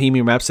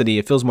Bohemian Rhapsody.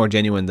 It feels more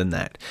genuine than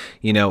that.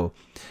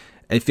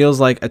 It feels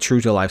like a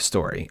true to life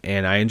story,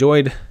 and I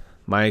enjoyed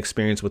my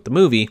experience with the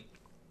movie.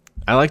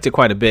 I liked it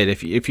quite a bit.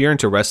 If you're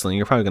into wrestling,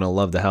 you're probably going to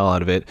love the hell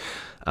out of it.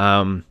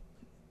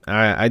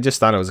 I just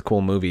thought it was a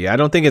cool movie. I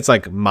don't think it's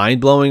like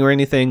mind-blowing or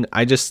anything.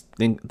 I just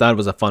thought it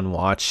was a fun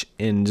watch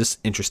and just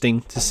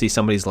interesting to see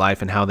somebody's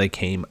life and how they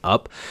came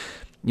up.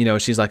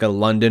 She's like a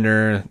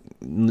Londoner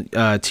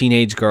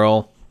teenage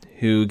girl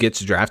who gets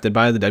drafted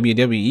by the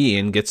WWE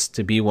and gets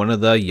to be one of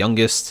the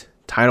youngest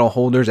title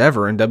holders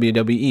ever in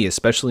WWE,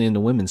 especially in the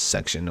women's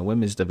section, the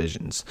women's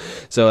divisions.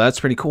 So that's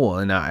pretty cool,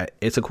 and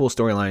it's a cool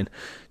storyline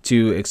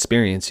to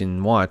experience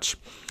and watch.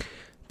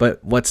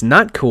 But what's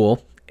not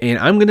cool, and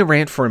I'm going to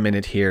rant for a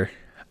minute here,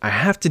 I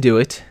have to do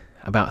it,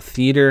 about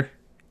theater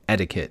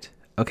etiquette,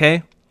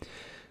 okay?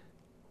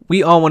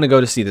 We all want to go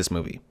to see this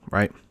movie,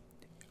 right?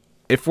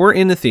 If we're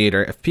in the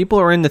theater, if people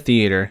are in the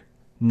theater,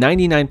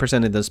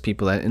 99% of those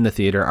people that in the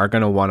theater are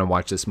going to want to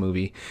watch this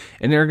movie,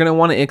 and they're going to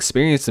want to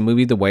experience the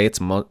movie the way it's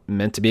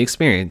meant to be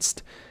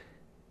experienced,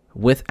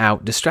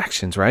 without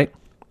distractions, right?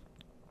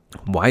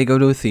 Why go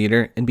to a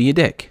theater and be a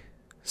dick?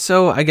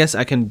 So I guess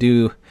I can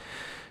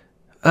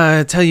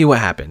tell you what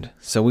happened.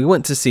 So we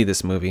went to see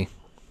this movie,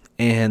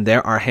 and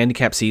there are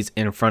handicap seats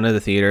in front of the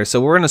theater. So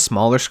we're in a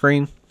smaller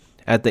screen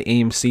at the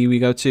AMC we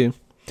go to.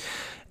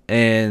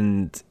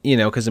 And,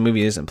 because the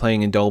movie isn't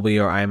playing in Dolby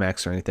or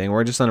IMAX or anything,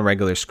 we're just on a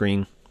regular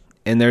screen.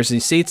 And there's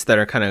these seats that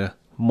are kind of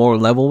more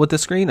level with the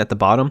screen at the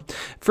bottom.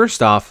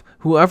 First off,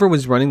 whoever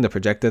was running the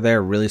projector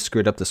there really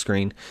screwed up the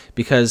screen,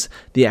 because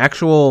the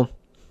actual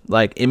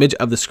image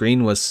of the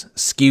screen was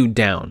skewed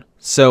down.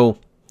 So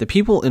the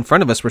people in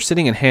front of us were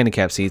sitting in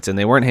handicap seats, and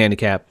they weren't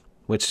handicapped,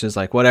 which is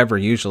whatever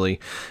usually.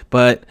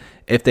 But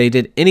if they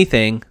did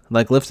anything,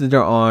 lifted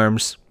their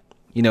arms,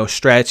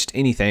 stretched,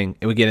 anything,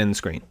 it would get in the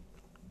screen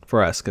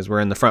for us, because we're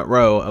in the front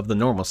row of the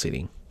normal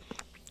seating.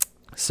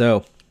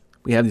 So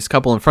we have this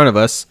couple in front of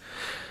us,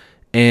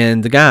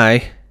 and the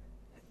guy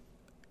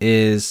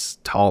is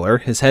taller.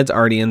 His head's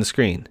already in the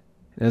screen.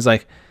 And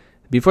it's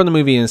before the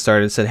movie even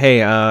started, it said,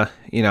 hey, I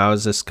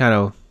was just kind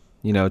of,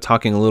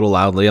 talking a little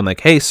loudly. I'm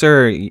like, hey,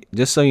 sir,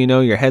 just so you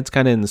know, your head's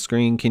kind of in the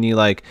screen. Can you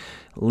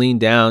lean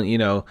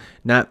down,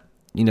 not,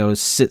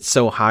 sit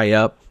so high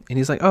up? And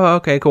he's like, oh,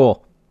 okay,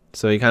 cool.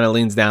 So he kind of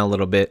leans down a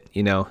little bit,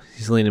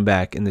 he's leaning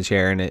back in the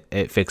chair, and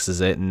it fixes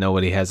it, and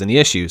nobody has any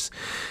issues.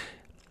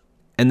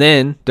 And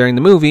then during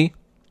the movie,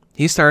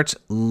 he starts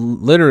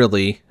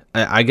literally,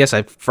 I guess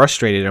I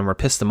frustrated him or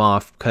pissed him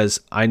off,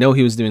 because I know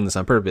he was doing this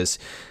on purpose,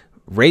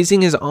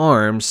 raising his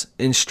arms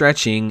and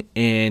stretching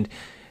and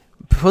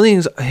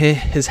putting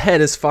his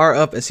head as far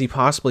up as he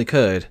possibly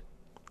could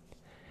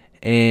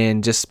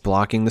and just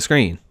blocking the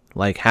screen,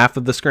 like half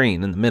of the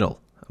screen in the middle.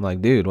 I'm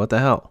like, dude, what the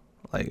hell?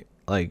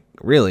 Like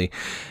really?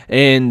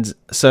 And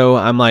so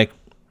I'm like,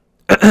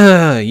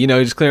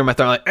 just clearing my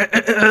throat, like,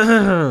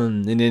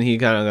 and then he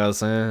kind of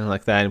goes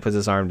like that and puts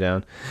his arm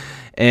down,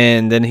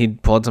 and then he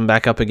pulls him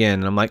back up again,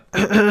 and I'm like,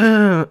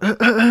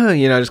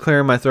 just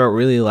clearing my throat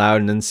really loud,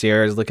 and then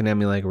Sierra's looking at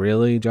me like,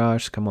 really,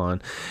 Josh, come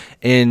on.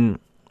 And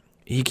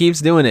he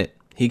keeps doing it.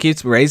 He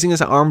keeps raising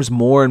his arms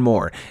more and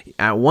more.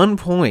 At one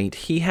point,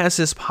 he has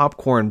his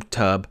popcorn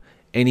tub,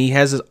 and he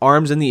has his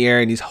arms in the air,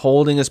 and he's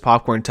holding his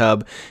popcorn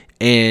tub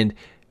and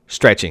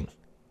stretching.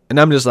 And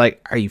I'm just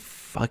like, are you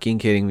fucking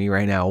kidding me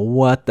right now?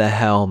 What the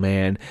hell,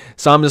 man?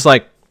 So I'm just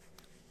like,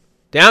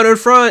 down in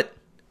front.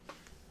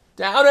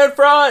 Down in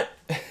front.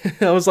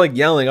 I was like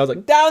yelling. I was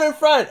like, down in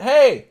front.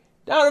 Hey,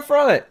 down in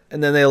front.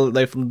 And then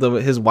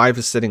his wife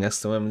is sitting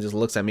next to him and just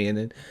looks at me, and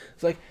then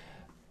it's like,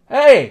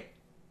 hey,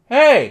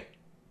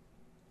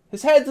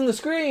 his head's in the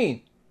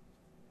screen.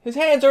 His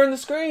hands are in the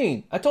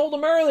screen. I told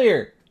him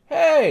earlier.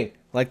 Hey,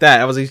 like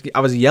that. I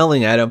was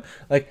yelling at him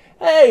like,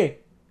 hey.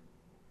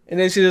 And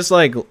then she just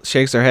like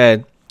shakes her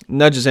head,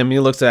 nudges him, and he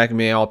looks back at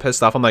me all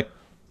pissed off. I'm like,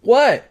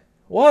 what?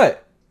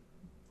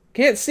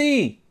 Can't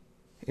see.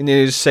 And then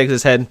he just shakes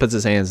his head and puts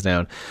his hands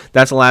down.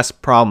 That's the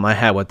last problem I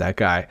had with that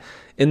guy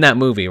in that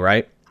movie,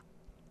 right?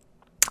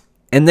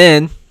 And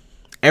then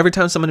every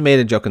time somebody made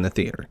a joke in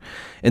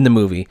the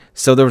movie,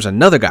 so there was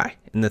another guy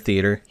in the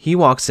theater. He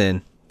walks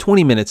in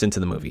 20 minutes into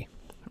the movie,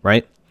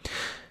 right?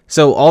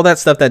 So all that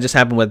stuff that just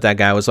happened with that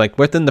guy was like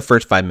within the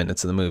first 5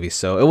 minutes of the movie.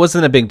 So it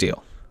wasn't a big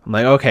deal. I'm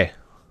like, okay,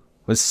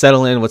 let's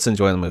settle in. Let's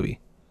enjoy the movie.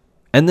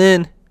 And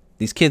then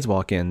these kids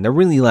walk in. They're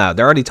really loud.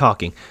 They're already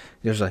talking.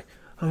 They're just like,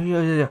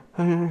 they're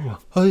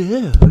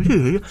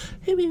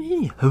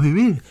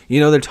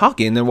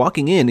talking. They're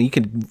walking in, and you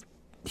can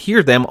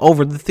hear them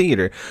over the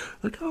theater.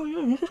 Like, I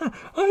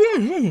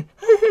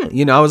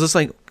was just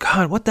like,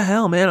 God, what the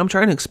hell, man? We're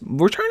trying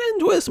to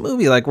enjoy this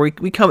movie. Like, we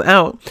come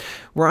out,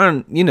 we're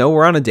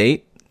on a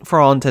date for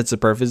all intents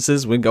and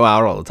purposes. We go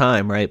out all the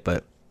time, right?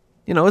 But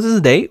this is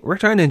a date. We're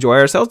trying to enjoy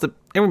ourselves.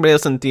 Everybody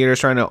else in the theater is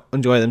trying to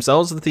enjoy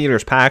themselves. The theater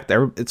is packed.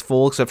 It's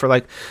full except for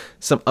like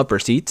some upper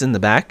seats in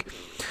the back.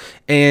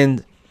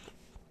 And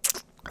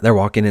they're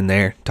walking in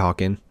there,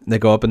 talking. They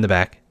go up in the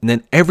back. And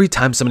then every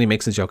time somebody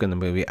makes a joke in the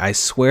movie, I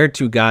swear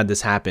to God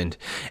this happened.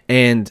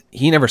 And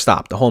he never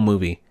stopped the whole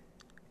movie.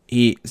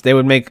 They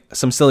would make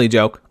some silly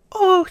joke.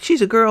 Oh,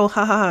 she's a girl.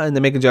 Ha ha ha. And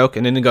they make a joke.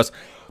 And then it goes,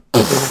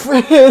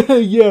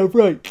 yeah,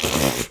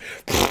 right.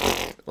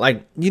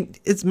 Like,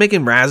 it's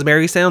making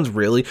raspberry sounds,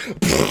 really.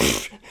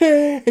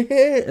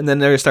 And then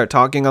they start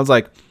talking. I was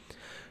like,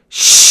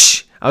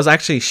 shh. I was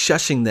actually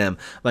shushing them.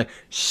 I'm like,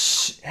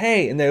 shh,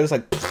 hey. And they was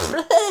like,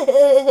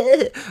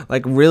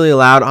 like really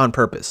loud on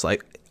purpose.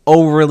 Like,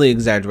 overly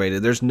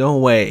exaggerated. There's no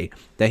way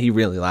that he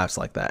really laughs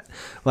like that.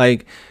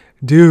 Like,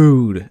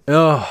 dude.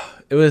 Oh,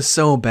 it was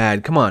so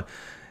bad. Come on.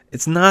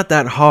 It's not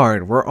that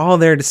hard. We're all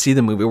there to see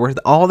the movie. We're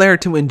all there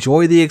to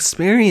enjoy the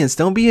experience.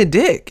 Don't be a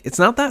dick. It's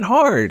not that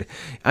hard.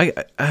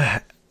 I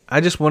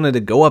just wanted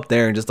to go up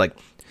there and just like,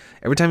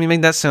 every time you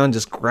make that sound,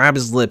 just grab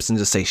his lips and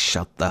just say,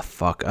 shut the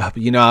fuck up.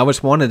 I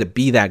just wanted to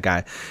be that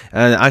guy.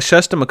 And I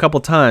shushed him a couple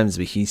times,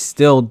 but he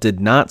still did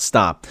not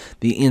stop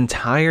the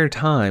entire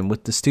time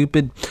with the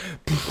stupid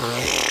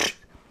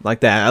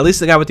like that. At least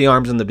the guy with the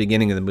arms in the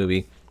beginning of the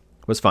movie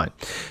was fine.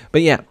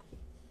 But yeah,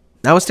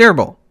 that was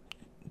terrible.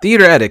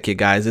 Theater etiquette,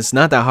 guys. It's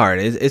not that hard.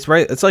 It's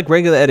right. It's like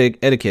regular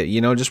etiquette.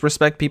 Just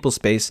respect people's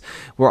space.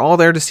 We're all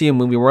there to see a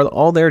movie. We're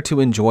all there to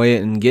enjoy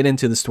it and get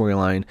into the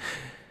storyline.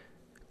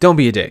 Don't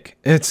be a dick.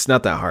 It's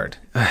not that hard.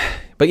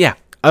 But yeah,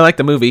 I liked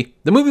the movie.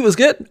 The movie was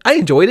good. I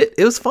enjoyed it.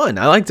 It was fun.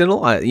 I liked it a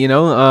lot.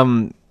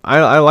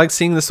 I liked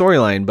seeing the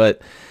storyline,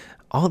 but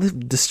all the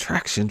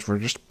distractions were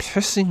just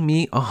pissing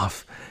me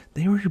off.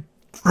 They were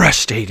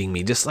frustrating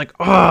me.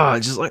 I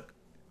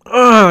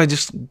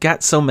just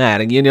got so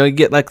mad. And you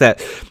get like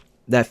that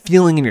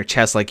feeling in your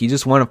chest, like you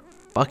just want to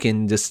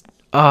fucking just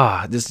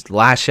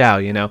lash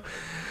out,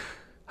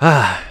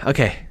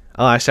 Okay,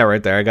 I'll lash out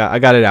right there. I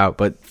got it out.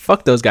 But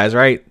fuck those guys,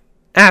 right?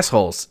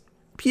 Assholes.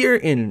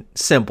 Pure and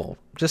simple.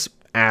 Just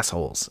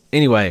assholes.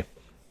 Anyway,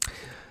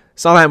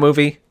 saw that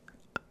movie.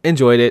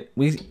 Enjoyed it.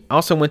 We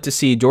also went to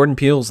see Jordan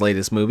Peele's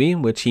latest movie,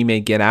 which he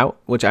made Get Out,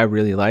 which I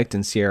really liked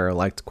and Sierra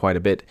liked quite a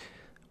bit.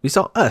 We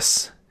saw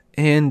Us,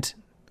 and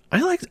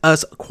I liked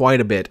Us quite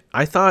a bit.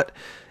 I thought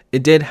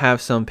it did have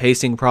some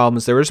pacing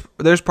problems. There's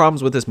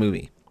problems with this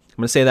movie. I'm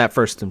going to say that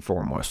first and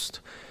foremost.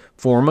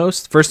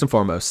 First and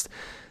foremost.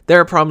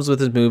 There are problems with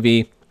this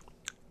movie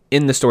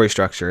in the story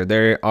structure.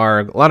 There are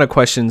a lot of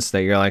questions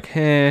that you're like,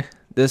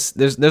 there's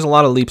a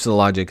lot of leaps of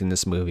logic in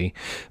this movie.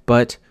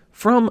 But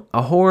from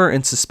a horror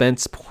and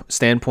suspense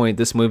standpoint,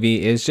 this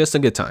movie is just a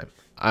good time.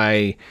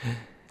 I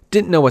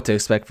didn't know what to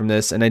expect from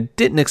this, and I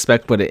didn't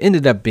expect what it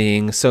ended up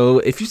being. So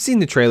if you've seen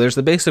the trailers,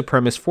 the basic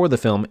premise for the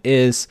film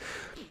is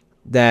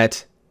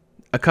that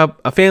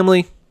a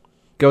family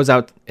goes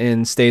out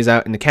and stays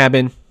out in the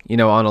cabin, you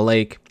know, on a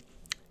lake,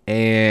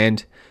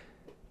 and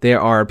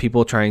there are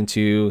people trying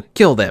to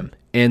kill them.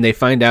 And they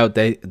find out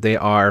that they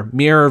are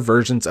mirror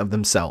versions of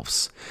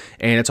themselves.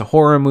 And it's a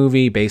horror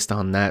movie based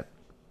on that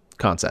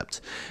concept.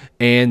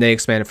 And they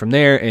expand it from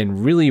there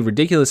in really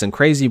ridiculous and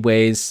crazy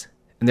ways.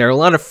 And there are a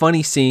lot of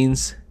funny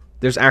scenes.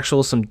 There's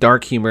some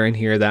dark humor in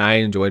here that I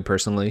enjoyed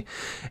personally.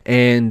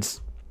 And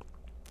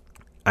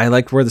I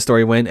liked where the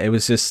story went.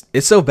 It's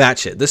so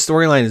batshit. This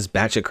storyline is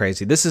batshit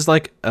crazy. This is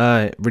like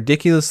a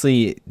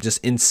ridiculously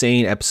just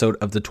insane episode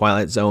of The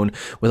Twilight Zone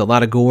with a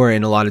lot of gore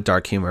and a lot of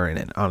dark humor in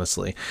it,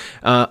 honestly.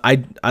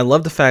 I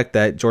love the fact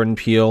that Jordan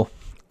Peele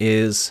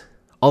is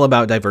all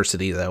about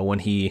diversity, though, when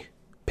he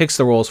picks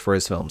the roles for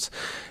his films.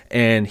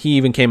 And he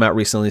even came out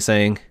recently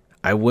saying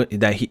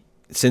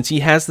since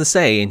he has the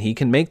say and he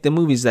can make the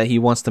movies that he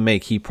wants to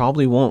make, he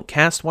probably won't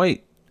cast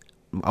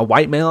a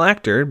white male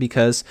actor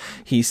because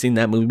he's seen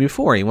that movie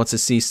before. He wants to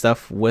see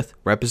stuff with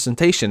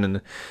representation,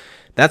 and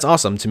that's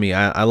awesome to me.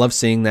 I love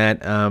seeing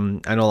that. I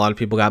know a lot of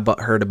people got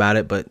butthurt about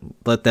it, but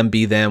let them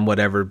be them,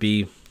 whatever,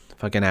 be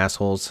fucking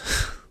assholes.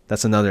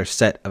 That's another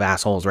set of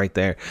assholes right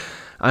there.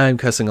 I'm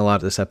cussing a lot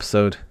this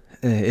episode.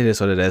 It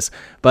is what it is,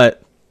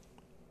 but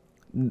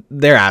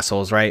they're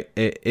assholes, right?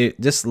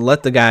 Just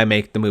let the guy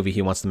make the movie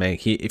he wants to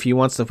make. If he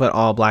wants to put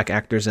all black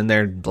actors in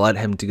there, let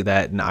him do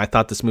that. And I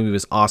thought this movie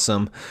was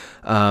awesome.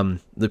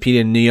 Lupita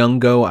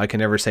Nyong'o, I can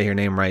never say her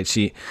name right.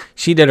 She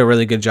did a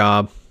really good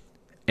job.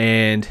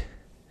 And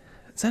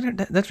is that her?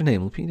 That's her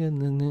name, Lupita.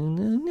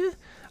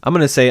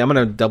 I'm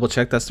gonna double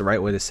check that's the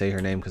right way to say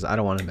her name because I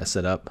don't want to mess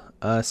it up.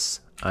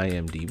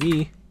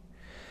 IMDb.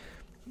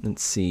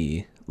 Let's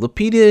see,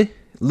 Lupita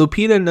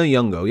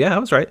Nyong'o. Yeah, I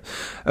was right.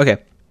 Okay.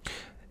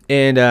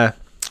 And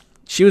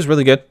she was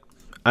really good.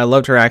 I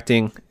loved her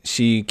acting.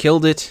 She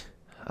killed it.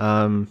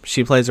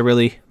 She plays a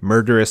really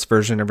murderous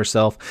version of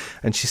herself.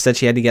 And she said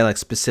she had to get like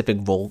specific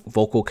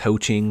vocal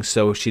coaching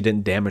so she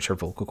didn't damage her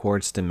vocal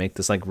cords to make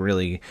this like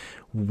really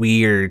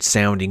weird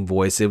sounding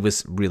voice. It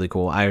was really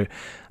cool. I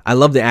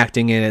love the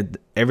acting in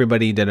it.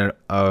 Everybody did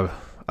a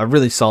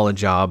really solid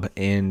job.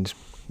 And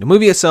the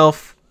movie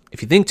itself,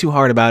 if you think too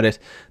hard about it,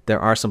 there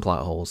are some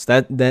plot holes.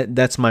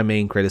 That's my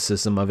main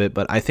criticism of it.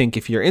 But I think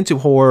if you're into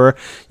horror,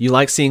 you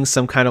like seeing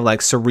some kind of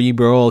like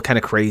cerebral, kind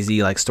of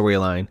crazy like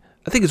storyline,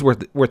 I think it's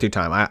worth your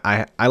time.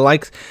 I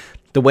liked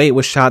the way it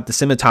was shot. The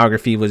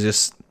cinematography was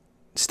just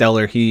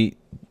stellar.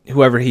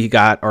 Whoever he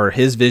got, or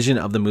his vision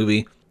of the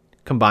movie,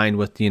 combined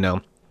with, you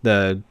know,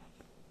 the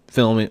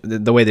film,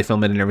 the way they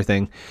film it and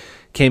everything,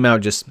 came out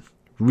just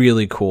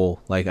really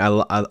cool. Like I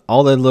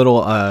all the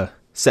little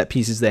set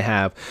pieces they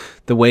have,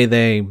 the way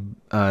they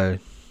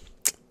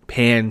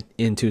pan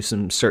into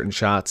some certain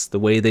shots, the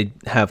way they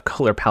have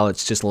color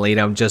palettes just laid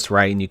out just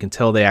right, and you can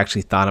tell they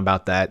actually thought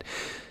about that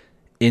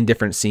in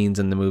different scenes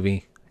in the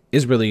movie,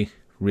 is really,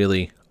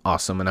 really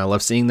awesome. And I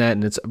love seeing that,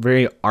 and it's a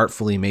very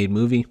artfully made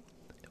movie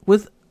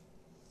with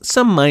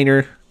some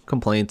minor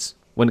complaints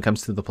when it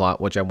comes to the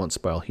plot, which I won't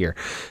spoil here.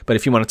 But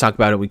if you want to talk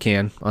about it, we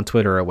can on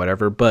Twitter or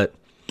whatever. But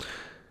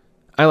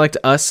I liked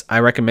Us. I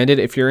recommend it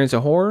if you're into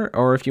horror,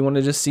 or if you want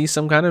to just see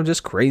some kind of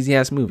just crazy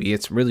ass movie.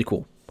 It's really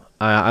cool.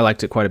 I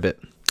liked it quite a bit.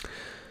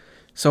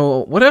 So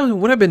what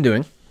I've been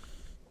doing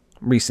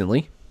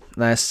recently,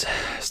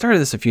 started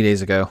this a few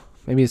days ago.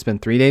 Maybe it's been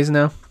 3 days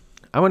now.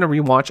 I want to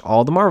rewatch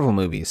all the Marvel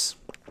movies.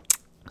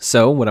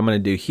 So what I'm going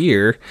to do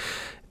here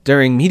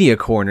during Media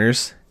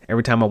Corners,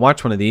 every time I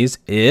watch one of these,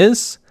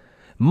 is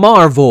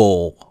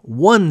Marvel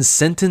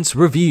one-sentence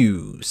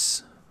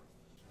reviews.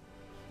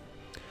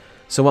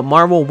 So what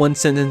Marvel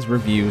one-sentence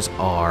reviews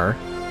are,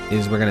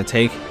 is we're going to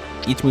take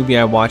each movie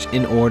I watch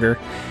in order,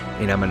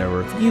 and I'm going to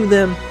review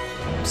them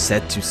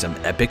set to some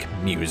epic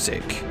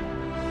music.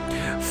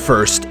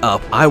 First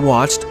up, I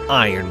watched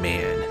Iron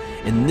Man,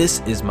 and this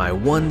is my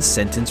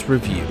one-sentence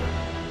review.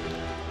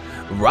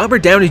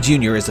 Robert Downey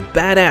Jr. is a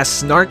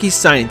badass, snarky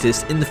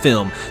scientist in the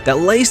film that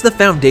lays the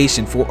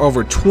foundation for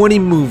over 20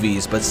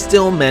 movies, but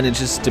still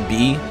manages to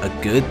be a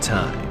good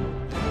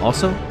time.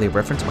 Also, they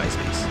reference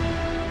MySpace.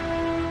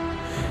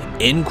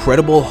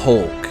 Incredible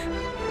Hulk.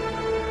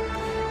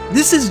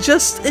 This is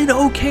just an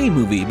okay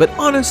movie, but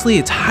honestly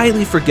it's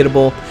highly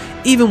forgettable,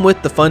 even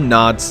with the fun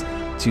nods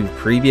to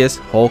previous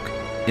Hulk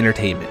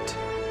entertainment.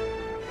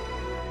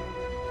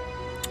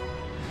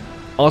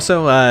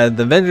 Also,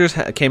 the Avengers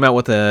came out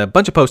with a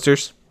bunch of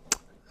posters,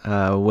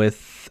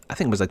 with, I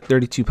think it was like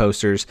 32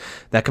 posters,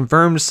 that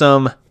confirmed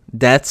some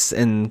deaths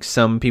and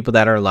some people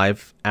that are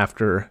alive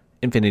after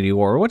Infinity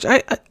War, which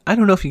I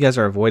don't know if you guys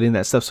are avoiding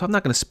that stuff, so I'm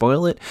not going to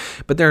spoil it,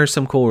 but there are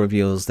some cool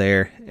reveals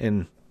there.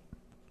 And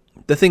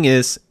the thing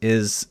is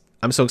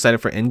I'm so excited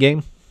for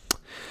Endgame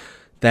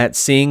that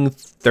seeing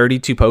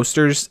 32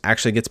 posters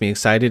actually gets me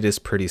excited is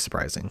pretty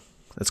surprising.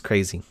 That's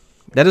crazy.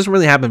 That doesn't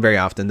really happen very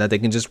often, that they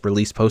can just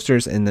release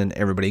posters and then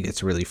everybody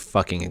gets really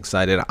fucking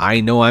excited. I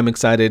know I'm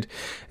excited,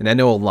 and I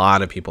know a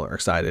lot of people are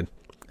excited.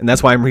 And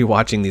that's why I'm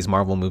rewatching these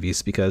Marvel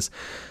movies, because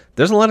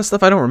there's a lot of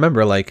stuff I don't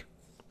remember, like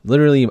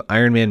literally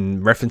Iron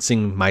Man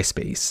referencing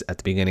MySpace at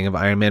the beginning of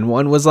Iron Man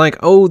 1 was like,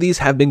 oh, these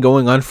have been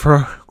going on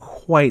for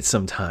quite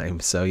some time.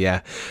 So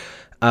yeah.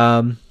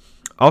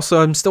 Also,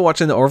 I'm still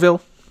watching the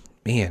Orville.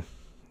 Man,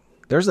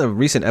 there's a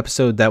recent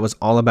episode that was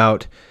all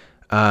about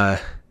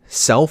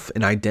self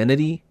and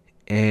identity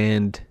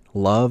and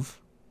love.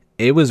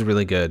 It was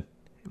really good,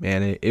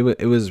 man.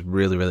 It was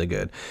really, really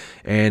good,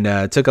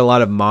 and took a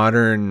lot of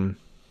modern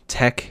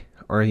tech,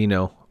 or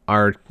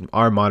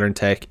our modern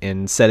tech,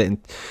 and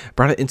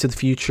brought it into the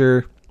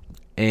future,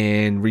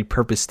 and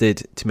repurposed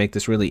it to make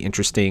this really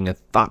interesting, a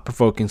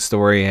thought-provoking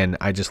story. And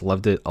I just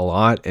loved it a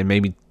lot, and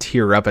made me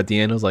tear up at the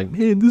end. I was like,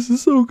 man, this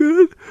is so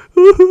good.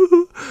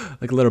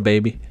 Like a little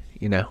baby,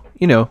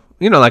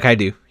 like I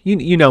do.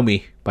 You know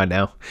me by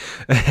now.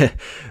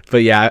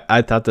 But yeah,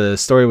 I thought the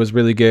story was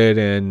really good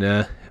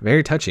and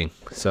very touching.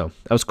 So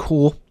that was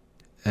cool.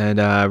 And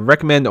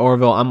recommend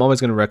Orville. I'm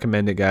always going to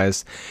recommend it,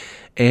 guys.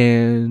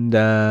 And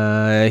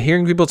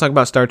hearing people talk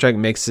about Star Trek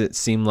makes it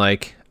seem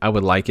like I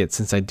would like it,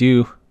 since I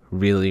do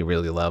really,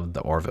 really love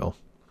the Orville.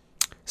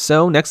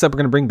 So next up, we're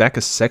going to bring back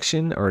a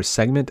section or a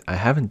segment I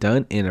haven't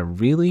done in a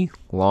really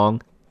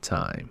long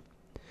time.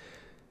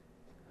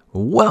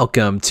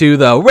 Welcome to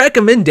the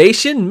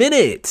Recommendation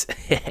Minute.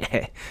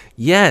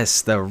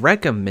 Yes, the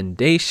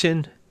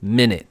Recommendation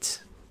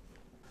Minute.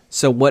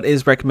 So what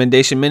is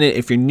Recommendation Minute?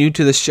 If you're new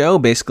to the show,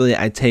 basically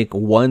I take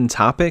one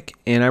topic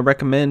and I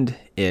recommend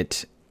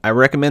it. I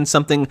recommend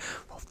something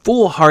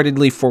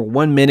full-heartedly for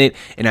 1 minute,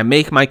 and I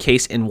make my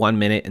case in 1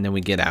 minute, and then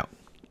we get out.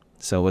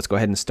 So let's go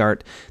ahead and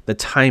start the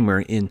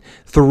timer in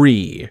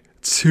 3,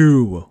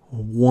 2,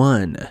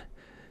 1.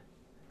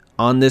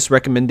 On this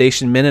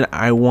Recommendation Minute,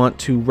 I want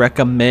to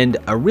recommend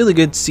a really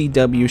good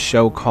CW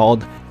show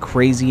called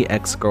Crazy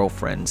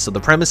Ex-Girlfriend. So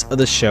the premise of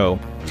the show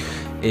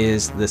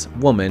is this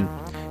woman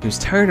who's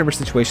tired of her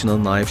situation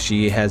in life.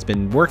 She has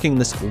been working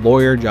this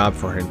lawyer job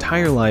for her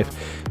entire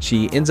life.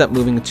 She ends up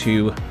moving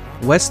to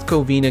West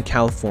Covina,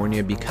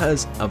 California,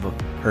 because of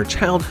her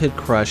childhood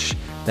crush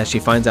that she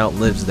finds out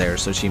lives there.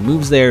 So she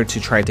moves there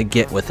to try to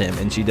get with him,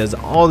 and she does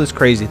all this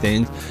crazy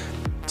things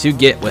to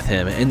get with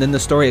him. And then the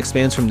story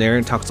expands from there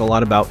and talks a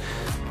lot about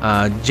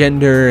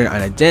gender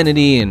and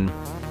identity and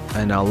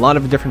a lot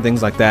of different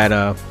things like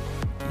that.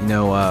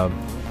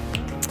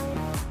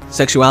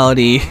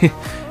 Sexuality.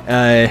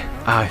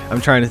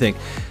 I'm trying to think.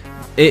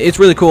 It's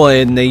really cool,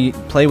 and they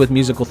play with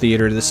musical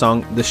theater.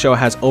 The show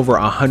has over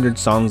 100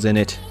 songs in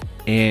it,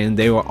 and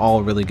they were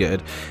all really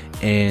good.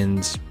 And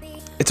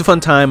it's a fun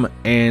time,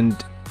 and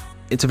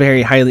it's a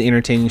very highly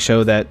entertaining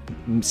show that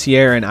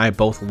Sierra and I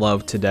both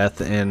love to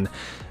death. And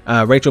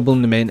Rachel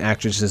Bloom, the main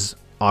actress, is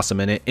awesome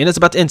in it, and it's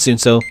about to end soon,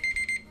 so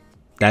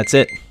that's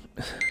it.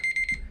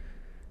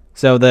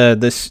 So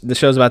the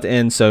show's about to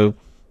end, so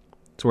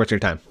it's worth your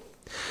time.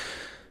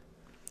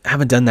 I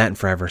haven't done that in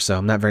forever, so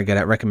I'm not very good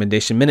at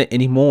Recommendation Minute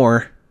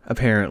anymore,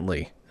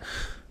 apparently.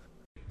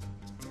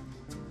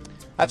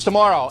 That's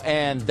tomorrow,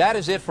 and that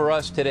is it for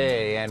us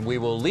today, and we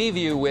will leave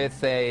you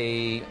with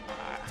a...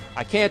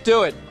 I can't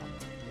do it.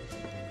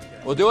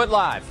 We'll do it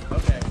live.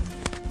 Okay.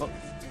 Well,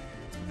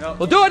 no.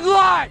 We'll do it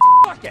live.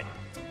 Fuck it.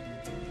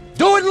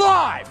 Do it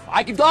live.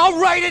 I'll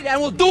write it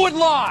and we'll do it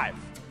live.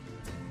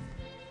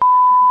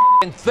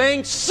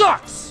 Thing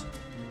sucks.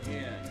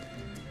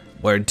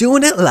 We're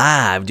doing it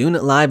live. Doing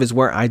it live is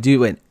where I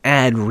do an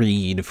ad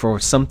read for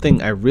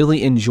something I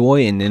really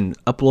enjoy and then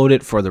upload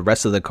it for the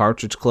rest of the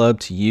Cartridge Club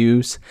to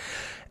use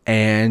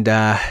and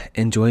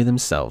enjoy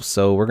themselves.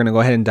 So we're going to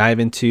go ahead and dive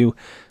into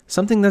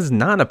something that's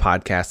not a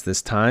podcast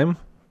this time,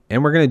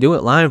 and we're going to do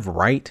it live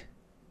right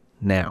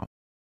now.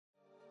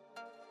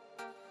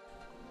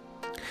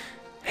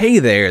 Hey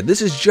there,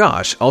 this is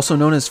Josh, also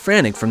known as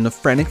Frantic from the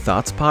Frantic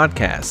Thoughts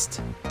podcast.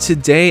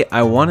 Today,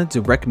 I wanted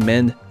to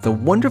recommend the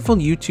wonderful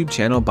YouTube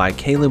channel by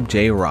Caleb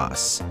J.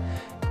 Ross.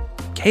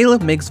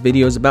 Caleb makes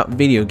videos about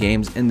video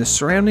games and the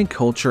surrounding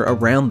culture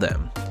around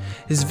them.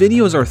 His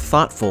videos are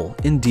thoughtful,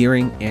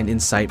 endearing, and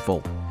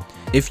insightful.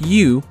 If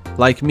you,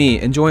 like me,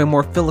 enjoy a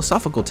more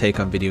philosophical take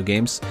on video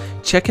games,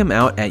 check him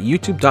out at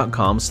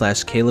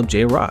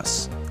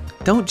youtube.com/CalebJRoss.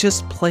 Don't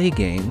just play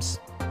games,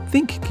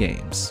 think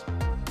games.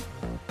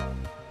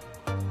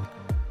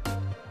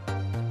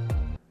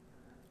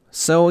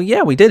 So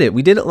yeah, we did it.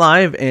 We did it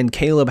live, and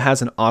Caleb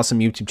has an awesome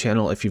YouTube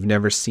channel. If you've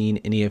never seen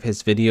any of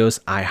his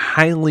videos, I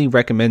highly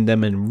recommend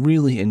them and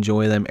really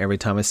enjoy them every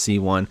time I see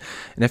one.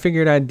 And I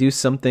figured I'd do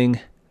something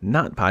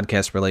not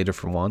podcast related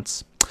for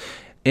once.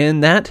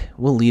 And that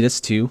will lead us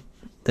to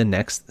the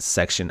next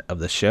section of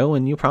the show,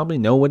 and you probably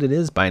know what it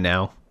is by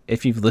now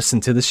if you've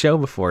listened to the show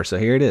before, so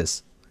here it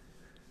is.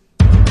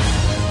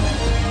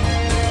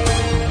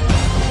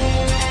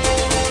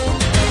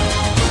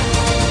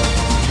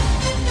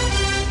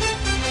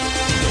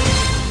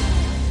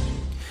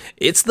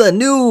 It's the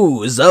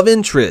news of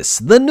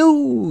interest. The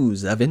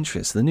news of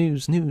interest. The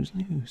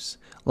news.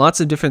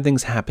 Lots of different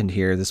things happened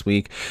here this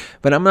week,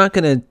 but I'm not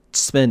going to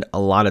spend a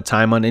lot of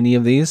time on any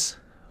of these.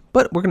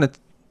 But we're going to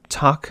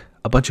talk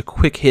a bunch of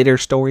quick hitter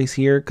stories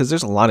here because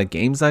there's a lot of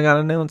games that got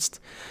announced.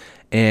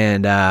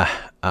 And a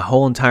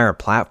whole entire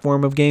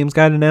platform of games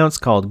got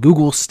announced called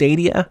Google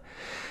Stadia.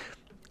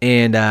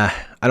 And I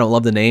don't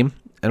love the name.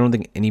 I don't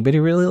think anybody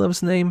really loves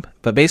the name,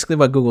 but basically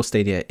what Google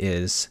Stadia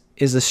is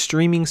a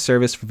streaming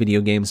service for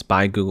video games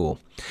by Google.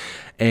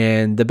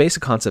 And the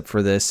basic concept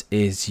for this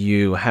is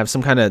you have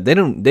some kind of, they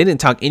didn't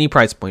talk any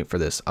price point for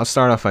this. I'll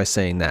start off by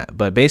saying that,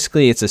 but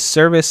basically it's a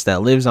service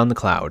that lives on the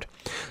cloud.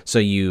 So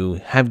you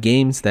have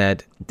games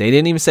that they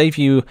didn't even say if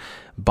you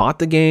bought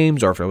the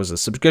games or if it was a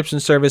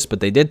subscription service, but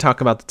they did talk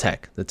about the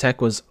tech. The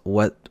tech was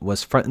what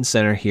was front and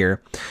center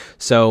here.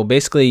 So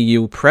basically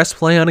you press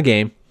play on a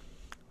game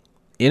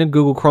in a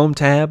Google Chrome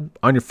tab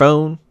on your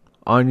phone,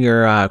 on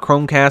your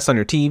Chromecast, on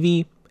your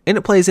TV, and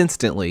it plays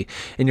instantly.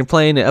 And you're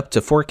playing it up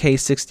to 4K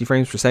 60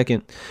 frames per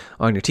second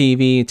on your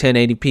TV,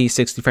 1080p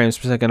 60 frames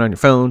per second on your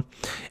phone.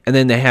 And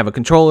then they have a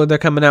controller they're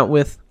coming out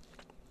with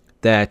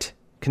that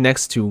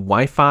connects to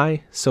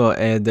Wi-Fi, so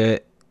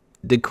that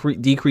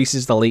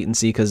decreases the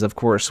latency, because of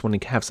course when you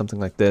have something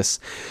like this,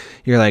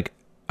 you're like,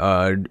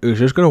 is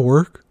this gonna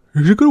work?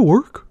 Is it gonna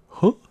work?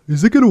 Huh?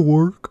 Is it gonna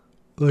work?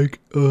 Like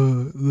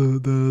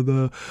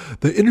the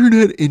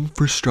internet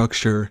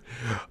infrastructure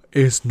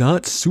is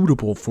not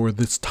suitable for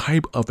this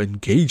type of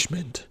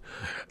engagement.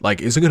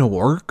 Like, is it gonna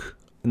work?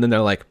 And then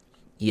they're like,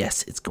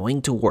 yes, it's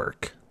going to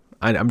work.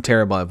 I'm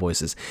terrible at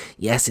voices.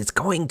 Yes, it's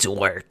going to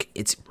work.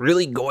 It's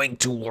really going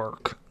to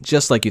work.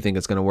 Just like you think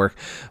it's going to work.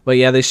 But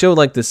yeah, they showed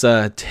like this,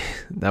 that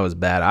was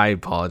bad. I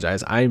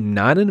apologize. I'm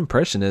not an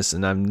impressionist,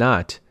 and I'm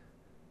not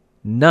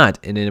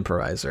an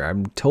improviser.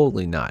 I'm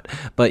totally not.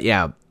 But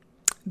yeah,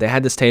 they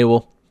had this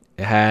table.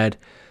 It had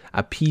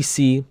a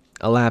PC,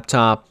 a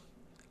laptop,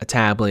 a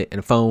tablet, and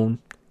a phone.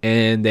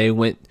 And they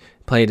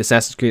played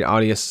Assassin's Creed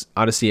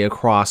Odyssey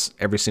across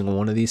every single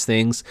one of these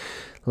things,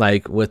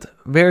 like with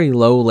very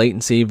low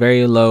latency,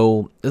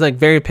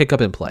 very pick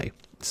up and play.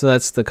 So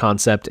that's the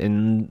concept.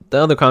 And the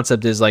other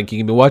concept is like you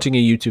can be watching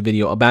a YouTube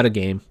video about a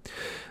game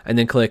and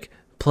then click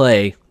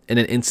play and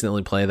then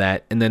instantly play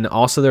that. And then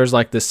also there's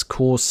like this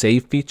cool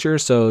save feature.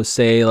 So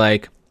say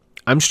like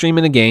I'm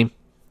streaming a game,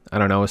 I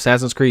don't know,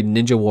 Assassin's Creed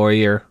Ninja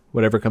Warrior,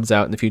 whatever comes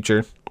out in the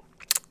future.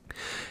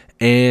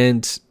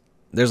 And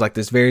there's like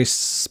this very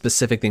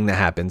specific thing that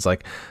happens,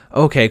 like,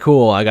 okay,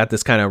 cool, I got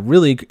this kind of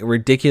really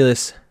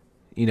ridiculous,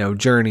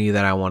 journey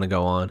that I want to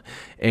go on.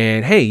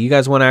 And hey, you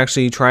guys want to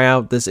actually try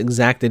out this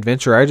exact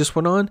adventure I just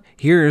went on?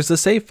 Here's the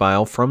save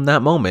file from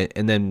that moment.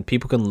 And then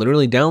people can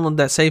literally download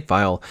that save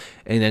file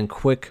and then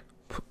click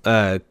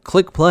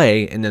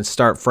play and then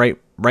start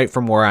right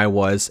from where I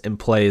was and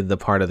play the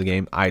part of the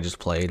game I just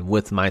played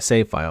with my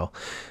save file,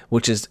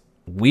 which is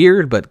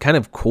weird but kind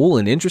of cool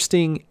and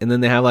interesting. And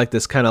then they have like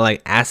this kind of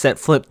like asset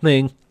flip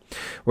thing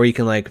where you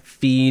can like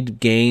feed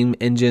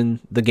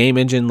the game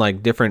engine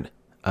like different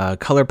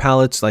color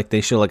palettes. Like they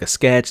show like a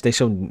sketch, they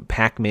show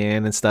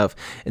Pac-Man and stuff,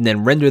 and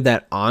then render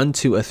that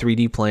onto a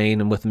 3D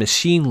plane. And with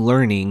machine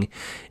learning,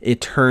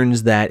 it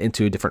turns that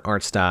into a different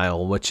art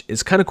style, which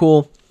is kind of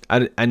cool.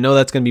 I know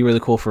that's going to be really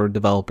cool for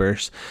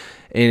developers,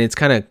 and it's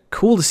kind of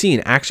cool to see in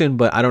action,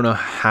 but I don't know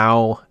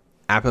how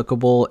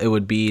applicable it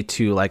would be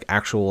to like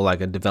actual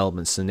like a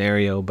development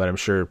scenario, but I'm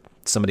sure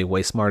somebody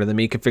way smarter than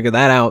me could figure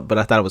that out. But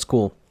I thought it was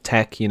cool.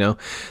 Tech,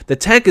 the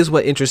tech is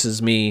what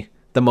interests me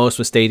the most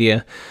with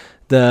Stadia.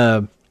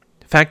 The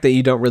fact that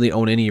you don't really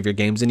own any of your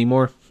games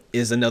anymore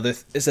is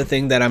a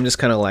thing that I'm just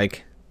kind of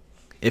like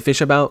iffish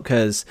about,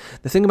 because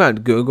the thing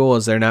about Google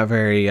is they're not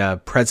very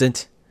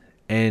present,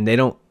 and they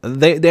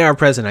are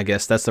present, I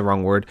guess that's the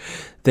wrong word.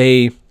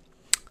 They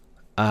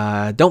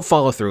don't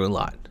follow through a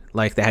lot.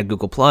 Like they had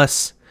Google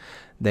Plus,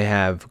 they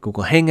have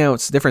Google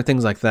Hangouts, different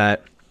things like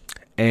that.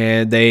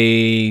 And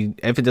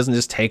if it doesn't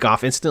just take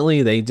off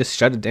instantly, they just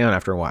shut it down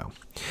after a while.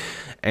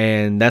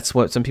 And that's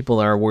what some people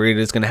are worried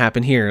is going to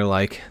happen here.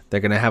 Like they're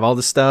going to have all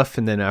this stuff,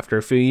 and then after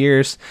a few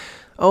years,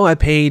 I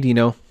paid,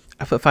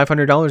 I put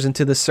 $500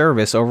 into the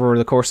service over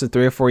the course of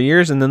 3 or 4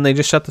 years, and then they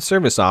just shut the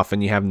service off,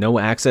 and you have no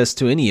access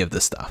to any of the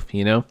stuff.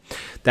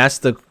 That's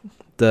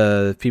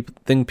the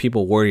thing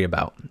people worry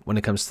about when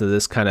it comes to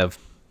this kind of,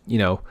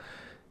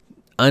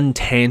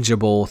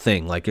 untangible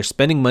thing. Like you're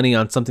spending money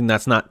on something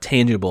that's not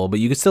tangible, but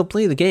you can still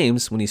play the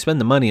games when you spend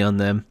the money on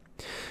them.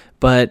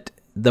 But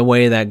the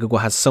way that Google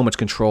has so much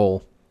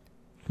control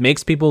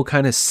makes people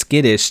kind of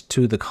skittish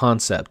to the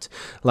concept.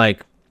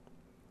 Like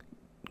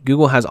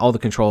Google has all the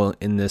control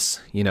in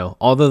this,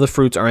 all of the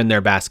fruits are in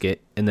their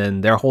basket, and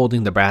then they're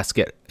holding the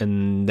basket,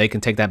 and they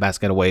can take that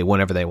basket away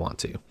whenever they want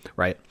to,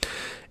 right?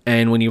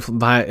 And when you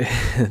buy,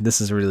 this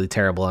is a really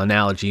terrible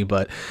analogy,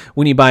 but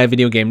when you buy a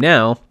video game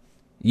now,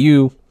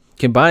 you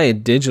can buy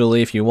it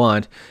digitally if you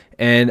want.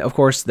 And of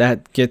course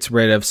that gets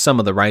rid of some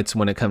of the rights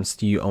when it comes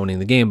to you owning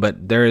the game,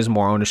 but there is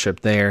more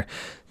ownership there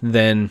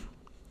than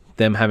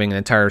them having an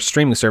entire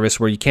streaming service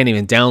where you can't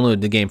even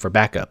download the game for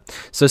backup.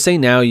 So say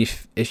now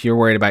if you're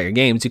worried about your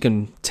games, you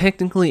can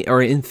technically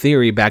or in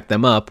theory back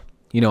them up,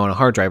 on a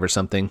hard drive or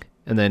something,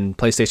 and then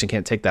PlayStation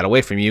can't take that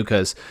away from you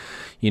because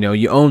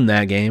you own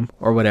that game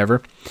or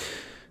whatever.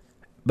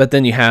 But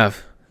then you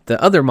have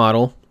the other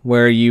model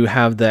where you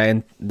have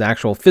the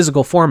actual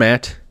physical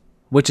format,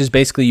 which is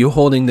basically you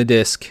holding the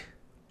disc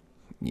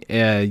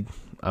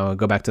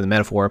go back to the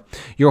metaphor,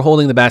 you're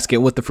holding the basket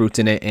with the fruits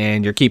in it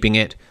and you're keeping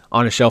it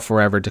on a shelf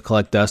forever to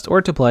collect dust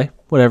or to play,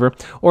 whatever,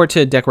 or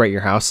to decorate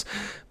your house.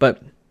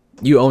 But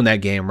you own that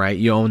game, right?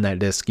 You own that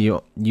disc.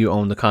 You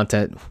own the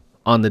content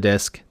on the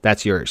disc.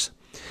 That's yours.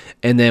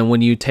 And then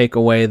when you take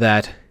away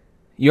that,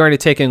 you're already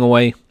taking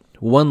away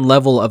one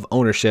level of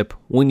ownership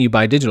when you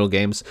buy digital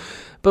games.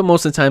 But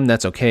most of the time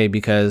that's okay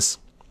because,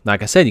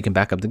 like I said, you can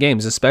back up the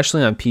games,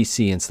 especially on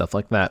PC and stuff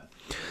like that.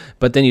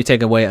 But then you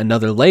take away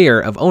another layer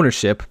of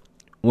ownership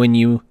when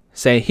you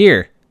say,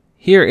 here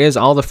is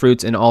all the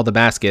fruits in all the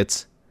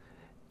baskets.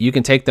 You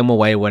can take them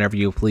away whenever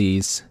you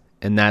please.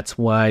 And that's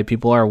why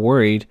people are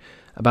worried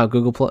about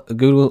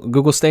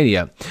Google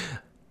Stadia.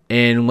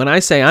 And when I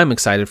say I'm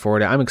excited for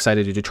it, I'm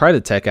excited to try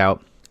the tech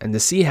out and to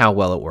see how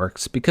well it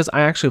works, because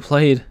I actually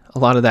played a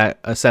lot of that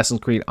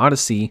Assassin's Creed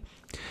Odyssey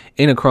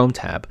in a Chrome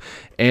tab.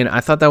 And I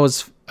thought that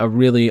was a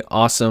really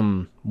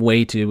awesome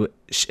way to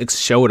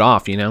show it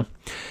off, you know?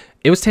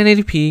 It was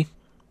 1080p.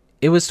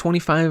 It was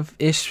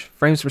 25-ish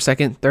frames per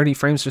second, 30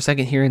 frames per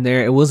second here and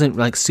there. It wasn't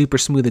like super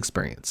smooth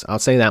experience. I'll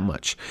say that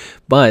much.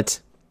 But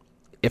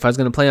if I was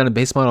going to play on a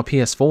base model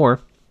PS4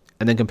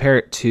 and then compare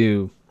it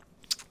to,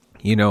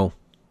 you know,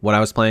 what I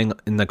was playing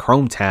in the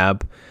Chrome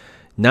tab,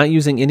 not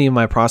using any of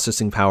my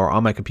processing power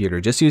on my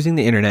computer, just using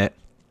the internet,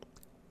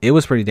 it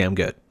was pretty damn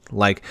good.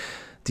 Like,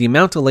 the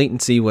amount of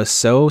latency was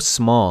so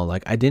small.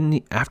 Like, I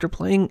didn't, after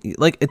playing,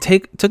 like, it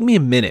took me a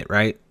minute,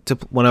 right,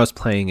 when I was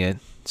playing it.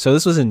 So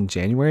this was in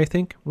January, I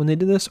think, when they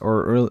did this,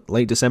 or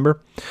late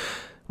December.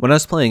 When I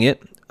was playing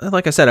it,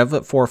 like I said, I've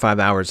put 4 or 5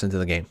 hours into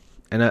the game.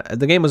 And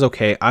the game was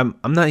okay. I'm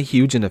not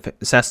huge into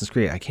Assassin's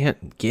Creed. I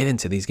can't get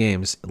into these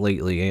games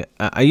lately.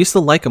 I used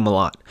to like them a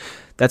lot.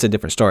 That's a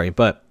different story.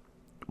 But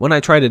when I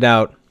tried it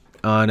out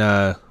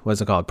on, what's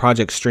it called?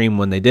 Project Stream,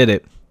 when they did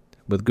it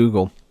with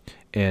Google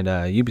and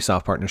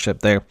Ubisoft partnership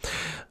there,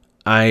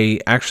 I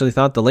actually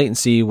thought the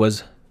latency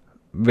was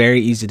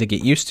very easy to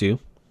get used to.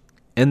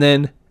 And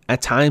then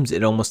at times,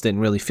 it almost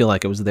didn't really feel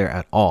like it was there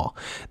at all.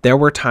 There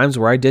were times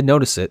where I did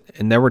notice it.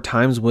 And there were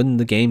times when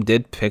the game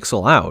did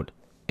pixel out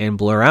and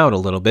blur out a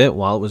little bit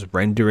while it was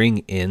rendering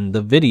in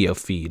the video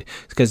feed.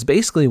 Because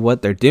basically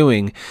what they're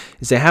doing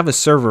is they have a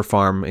server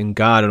farm in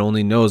God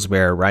only knows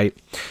where, right?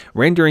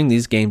 Rendering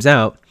these games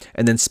out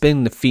and then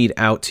spinning the feed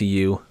out to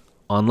you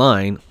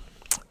online.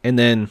 And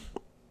then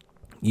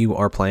you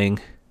are playing.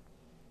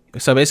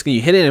 So basically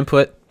you hit an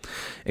input,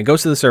 it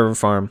goes to the server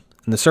farm,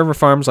 and the server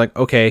farm's like,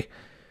 okay,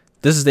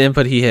 this is the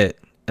input he hit.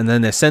 And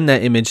then they send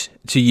that image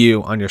to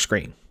you on your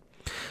screen.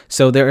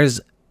 So there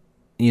is,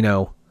 you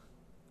know,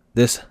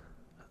 this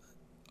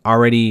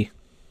already,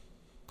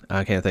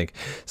 I can't think.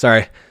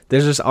 Sorry.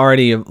 There's just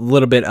already a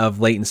little bit of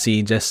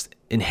latency just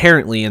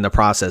inherently in the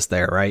process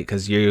there, right?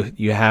 Because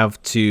you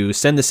have to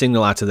send the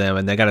signal out to them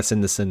and they got to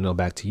send the signal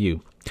back to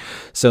you.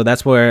 So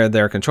that's where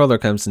their controller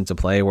comes into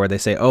play, where they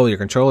say, oh, your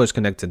controller is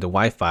connected to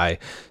Wi-Fi.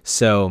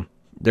 So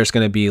there's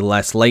going to be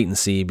less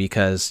latency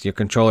because your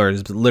controller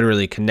is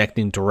literally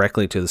connecting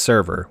directly to the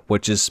server,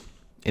 which is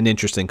an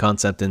interesting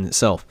concept in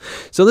itself.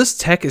 So this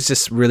tech is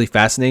just really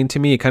fascinating to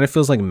me. It kind of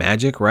feels like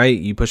magic, right?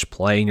 You push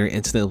play and you're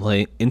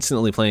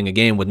instantly playing a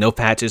game with no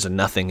patches or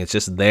nothing. It's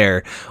just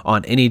there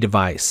on any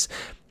device.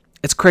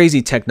 It's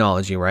crazy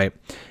technology, right?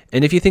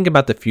 And if you think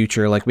about the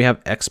future, like we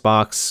have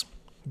Xbox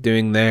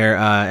doing their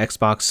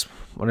Xbox,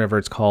 whatever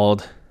it's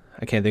called,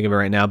 I can't think of it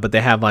right now, but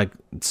they have like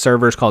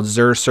servers called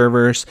Xur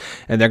servers,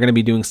 and they're going to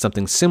be doing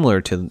something similar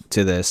to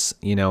this,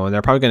 you know, and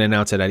they're probably going to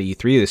announce it at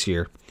E3 this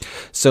year.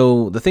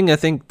 So the thing, I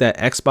think that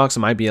Xbox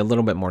might be a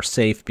little bit more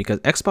safe, because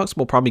Xbox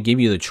will probably give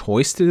you the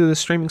choice to do the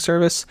streaming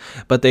service,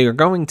 but they are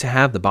going to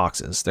have the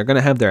boxes. They're going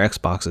to have their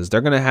Xboxes.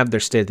 They're going to have their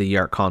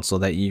state-of-the-art console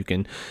that you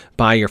can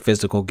buy your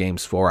physical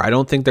games for. I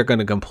don't think they're going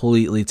to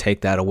completely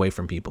take that away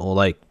from people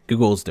like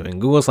Google's doing.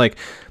 Google's like,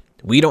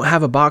 we don't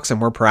have a box and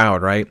we're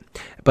proud, right?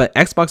 But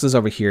Xbox is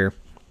over here,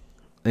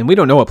 and we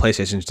don't know what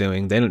PlayStation's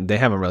doing. They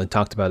haven't really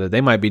talked about it.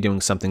 They might be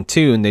doing something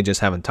too, and they just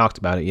haven't talked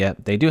about it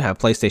yet. They do have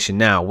PlayStation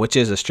Now, which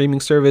is a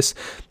streaming service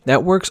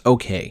that works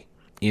okay.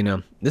 You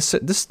know,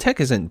 this tech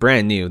isn't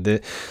brand new.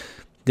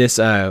 This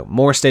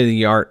more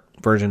state-of-the-art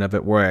version of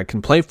it, where I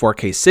can play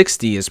 4K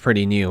 60, is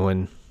pretty new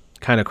and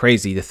kind of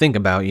crazy to think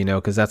about, you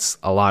know, because that's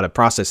a lot of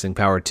processing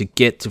power to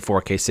get to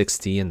 4K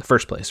 60 in the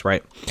first place,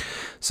 right?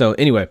 So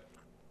anyway,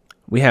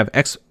 we have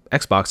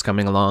Xbox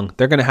coming along.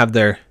 They're going to have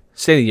their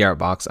state-of-the-art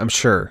box, I'm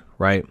sure,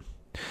 right?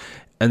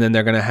 And then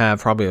they're going to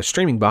have probably a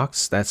streaming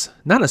box that's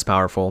not as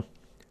powerful.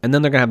 And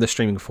then they're going to have the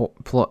streaming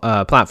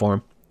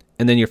platform,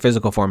 and then your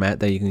physical format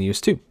that you can use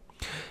too.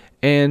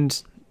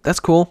 And that's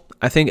cool.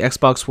 I think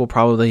Xbox will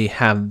probably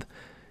have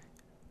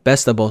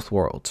best of both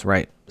worlds,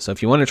 right? So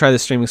if you want to try the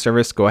streaming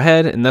service, go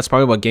ahead. And that's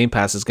probably what Game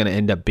Pass is going to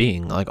end up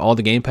being. Like, all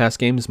the Game Pass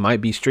games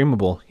might be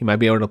streamable. You might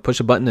be able to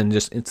push a button and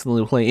just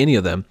instantly play any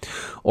of them.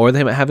 Or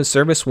they might have a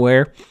service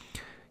where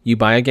you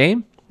buy a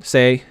game,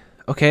 say,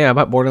 okay, I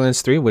bought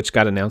Borderlands 3, which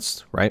got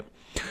announced, right?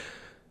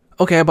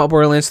 Okay, I bought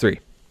Borderlands 3,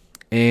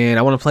 and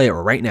I want to play it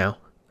right now.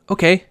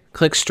 Okay,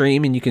 click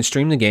stream, and you can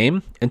stream the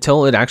game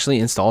until it actually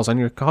installs on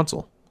your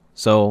console.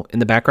 So in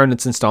the background,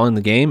 it's installing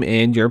the game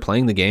and you're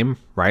playing the game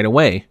right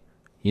away,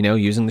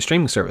 using the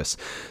streaming service.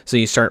 So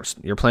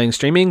you're playing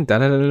streaming,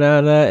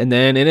 and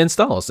then it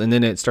installs and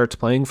then it starts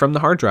playing from the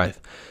hard drive.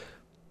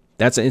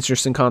 That's an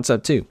interesting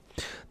concept too.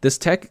 This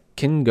tech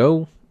can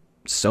go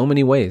so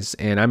many ways,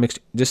 and I'm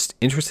just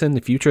interested in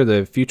the future.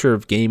 The future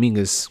of gaming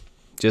is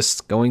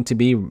just going to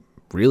be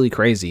really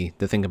crazy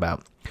to think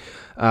about.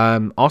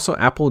 Also,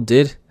 Apple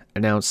did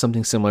announce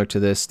something similar to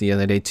this the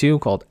other day too,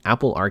 called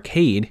Apple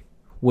Arcade,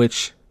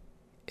 which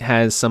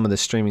has some of the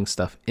streaming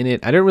stuff in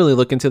it. I didn't really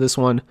look into this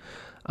one.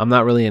 I'm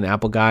not really an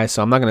Apple guy,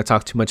 so I'm not going to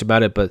talk too much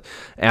about it, but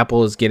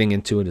Apple is getting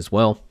into it as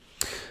well.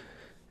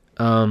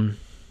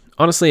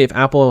 Honestly, if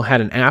Apple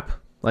had an app,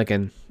 like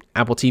an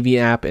Apple TV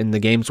app, and the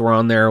games were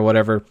on there or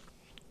whatever,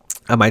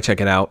 I might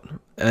check it out.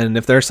 And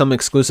if there's some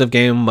exclusive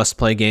game,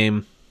 must-play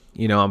game,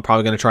 I'm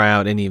probably going to try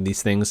out any of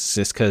these things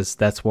just because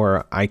that's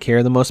where I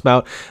care the most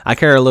about. I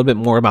care a little bit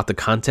more about the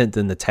content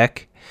than the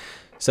tech.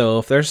 So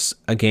if there's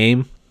a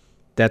game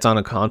that's on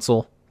a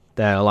console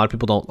that a lot of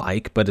people don't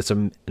like, but it's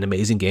an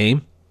amazing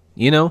game,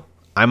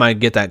 I might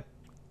get that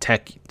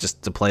tech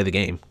just to play the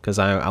game because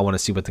I want to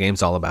see what the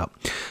game's all about.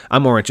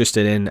 I'm more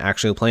interested in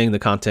actually playing the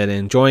content and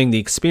enjoying the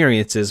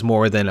experiences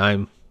more than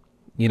I'm,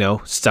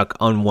 stuck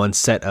on one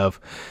set of,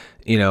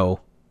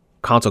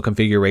 console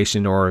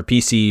configuration or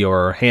PC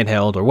or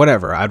handheld or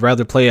whatever. I'd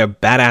rather play a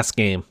badass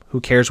game. Who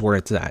cares where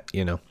it's at?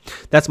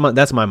 That's my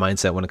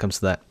mindset when it comes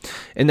to that.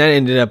 And that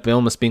ended up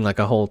almost being like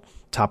a whole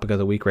topic of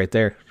the week right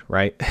there,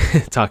 right?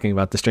 Talking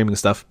about the streaming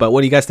stuff. But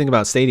what do you guys think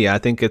about Stadia? I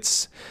think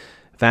it's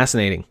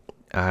fascinating.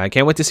 I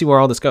can't wait to see where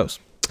all this goes.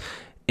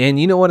 And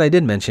you know what I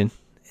did mention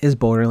is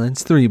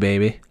Borderlands 3,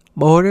 baby.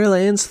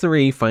 Borderlands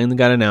 3 finally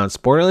got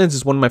announced. Borderlands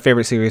is one of my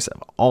favorite series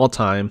of all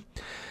time.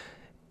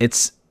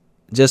 It's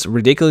just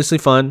ridiculously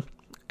fun.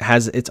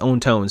 Has its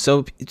own tone.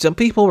 So some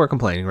people were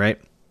complaining, right?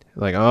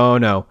 Like, oh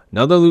no,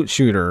 another loot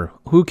shooter.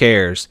 Who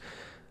cares?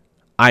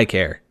 I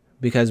care.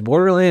 Because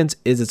Borderlands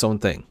is its own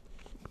thing.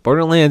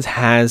 Borderlands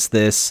has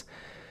this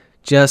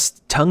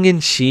just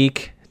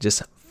tongue-in-cheek,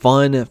 just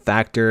fun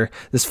factor,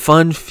 this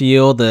fun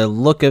feel, the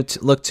look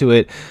to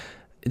it.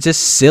 It's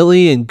just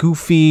silly and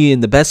goofy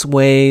in the best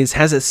ways,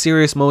 has its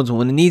serious modes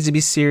when it needs to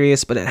be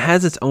serious, but it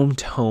has its own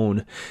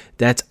tone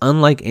that's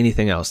unlike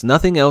anything else.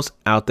 Nothing else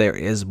out there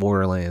is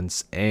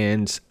Borderlands,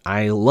 and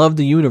I love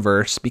the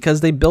universe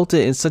because they built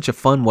it in such a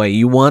fun way.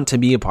 You want to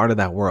be a part of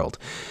that world.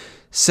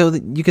 So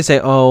that you can say,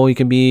 oh, you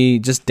can be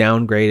just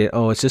downgraded.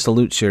 Oh, it's just a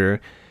loot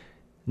shooter.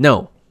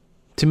 No.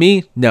 To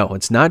me, no,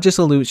 it's not just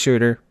a loot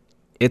shooter.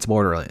 It's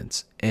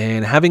Borderlands.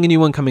 And having a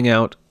new one coming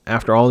out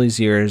after all these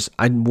years,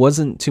 I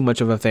wasn't too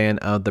much of a fan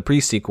of the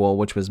pre-sequel,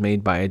 which was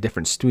made by a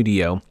different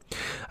studio.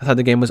 I thought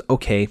the game was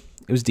okay.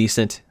 It was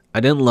decent. I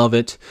didn't love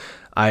it.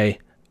 I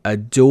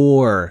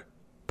adore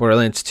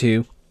Borderlands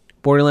 2.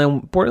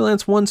 Borderlands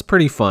 1's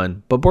pretty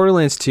fun, but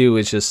Borderlands 2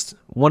 is just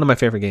one of my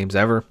favorite games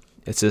ever.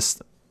 It's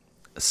just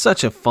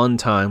such a fun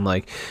time,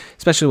 like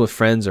especially with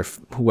friends or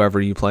whoever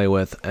you play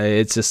with.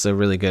 It's just a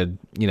really good,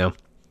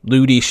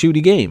 looty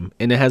shooty game,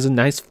 and it has a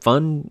nice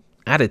fun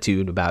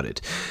attitude about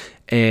it.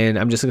 And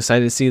I'm just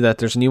excited to see that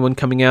there's a new one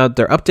coming out.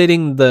 They're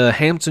updating the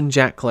Handsome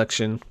Jack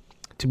collection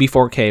to be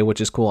 4K,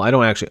 which is cool. I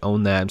don't actually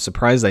own that. I'm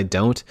surprised I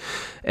don't.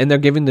 And they're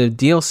giving the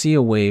DLC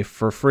away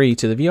for free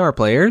to the VR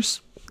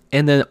players.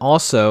 And then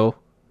also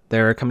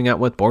they're coming out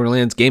with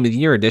Borderlands Game of the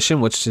Year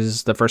Edition, which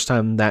is the first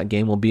time that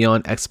game will be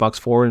on Xbox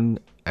 4 and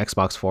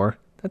Xbox 4.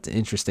 That's an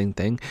interesting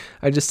thing.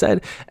 I just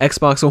said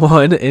Xbox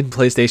One and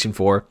PlayStation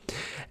 4.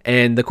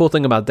 And the cool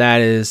thing about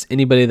that is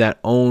anybody that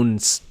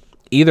owns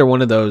either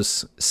one of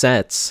those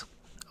sets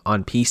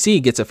on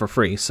PC gets it for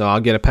free. So I'll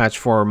get a patch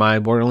for my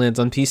Borderlands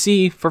on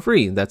PC for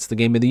free. That's the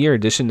Game of the Year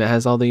edition that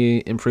has all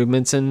the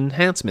improvements and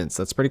enhancements.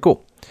 That's pretty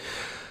cool.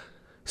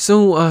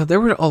 So there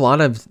were a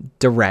lot of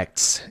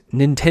directs.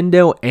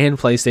 Nintendo and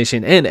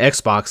PlayStation and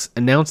Xbox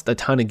announced a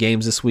ton of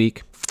games this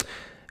week.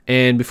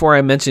 And before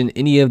I mention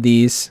any of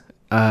these,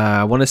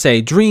 I want to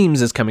say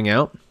Dreams is coming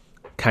out,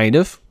 kind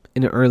of,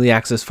 in an early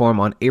access form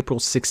on April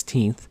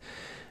 16th.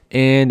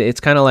 And it's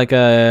kind of like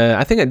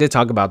I think I did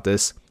talk about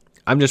this.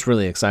 I'm just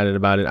really excited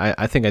about it.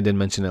 I think I did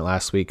mention it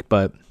last week,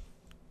 but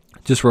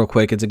just real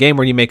quick, it's a game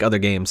where you make other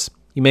games.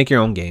 You make your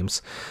own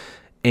games.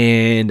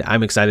 And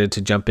I'm excited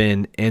to jump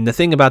in. And the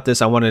thing about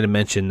this I wanted to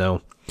mention,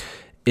 though,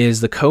 is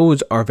the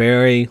codes are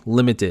very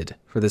limited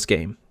for this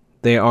game.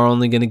 They are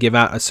only going to give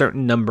out a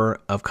certain number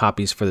of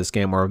copies for this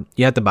game, or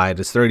you have to buy it.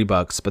 It's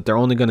 $30, but they're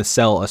only going to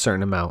sell a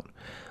certain amount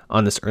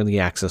on this early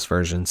access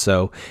version.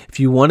 So if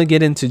you want to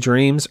get into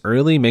Dreams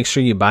early, make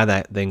sure you buy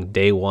that thing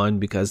day one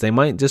because they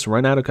might just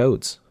run out of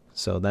codes.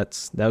 So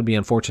that would be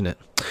unfortunate.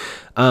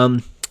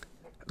 I'm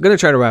going to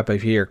try to wrap up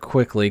here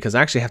quickly because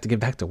I actually have to get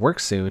back to work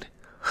soon.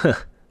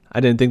 I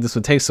didn't think this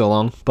would take so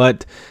long,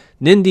 but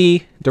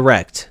Nindie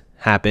Direct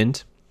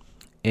happened,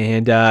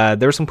 and there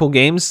were some cool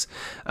games.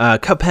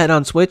 Cuphead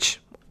on Switch.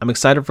 I'm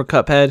excited for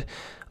Cuphead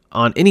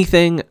on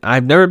anything.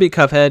 I've never beat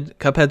Cuphead.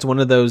 Cuphead's one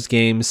of those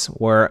games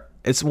where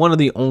it's one of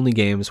the only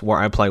games where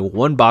I play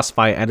one boss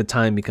fight at a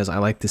time because I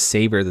like to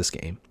savor this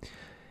game.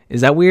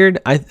 Is that weird?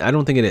 I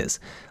don't think it is.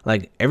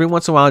 Like, every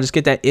once in a while, I just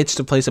get that itch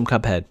to play some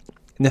Cuphead.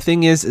 And the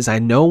thing is I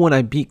know when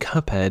I beat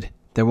Cuphead,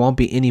 there won't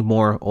be any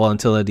more, well,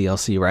 until the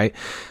DLC, right?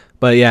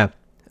 But yeah,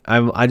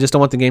 I just don't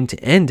want the game to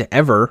end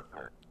ever.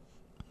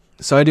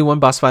 So I do one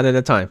boss fight at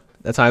a time.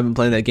 That's how I've been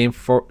playing that game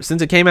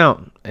since it came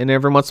out. And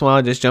every once in a while,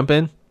 I just jump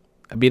in,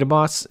 I beat a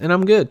boss, and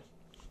I'm good.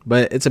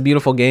 But it's a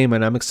beautiful game,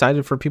 and I'm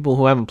excited for people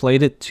who haven't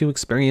played it to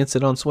experience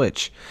it on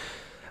Switch.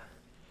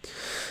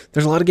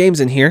 There's a lot of games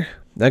in here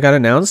that got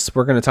announced.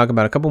 We're going to talk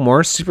about a couple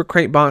more. Super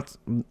Crate Box,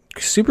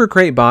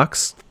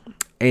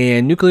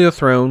 and Nuclear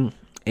Throne,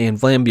 and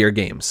Vlambeer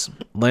games.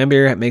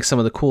 Vlambeer makes some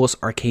of the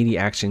coolest arcadey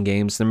action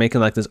games. They're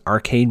making like this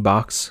arcade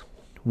box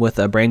with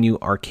a brand new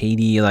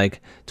arcadey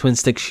like twin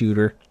stick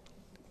shooter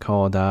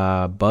called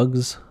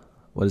Bugs.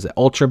 What is it?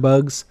 Ultra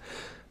Bugs.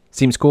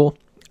 Seems cool.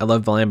 I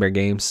love Vlambeer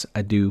games.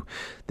 I do.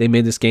 They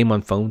made this game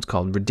on phones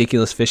called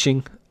Ridiculous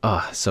Fishing.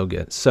 Ah, so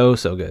good. So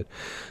good.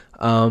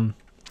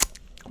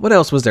 What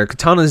else was there?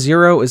 Katana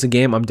Zero is a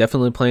game I'm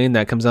definitely playing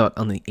that comes out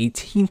on the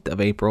 18th of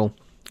April.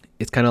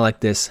 It's kind of like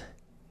this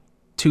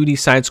 2D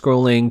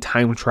side-scrolling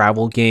time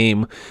travel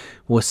game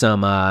with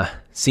some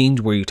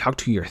scenes where you talk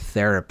to your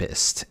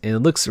therapist. And it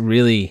looks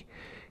really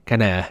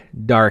kind of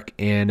dark,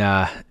 and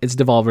it's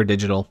Devolver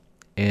Digital.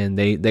 And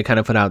they kind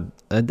of put out,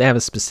 they have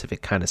a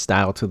specific kind of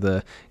style to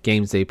the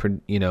games they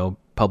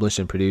publish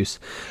and produce.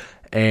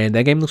 And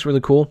that game looks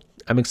really cool.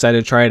 I'm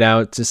excited to try it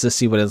out just to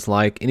see what it's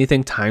like.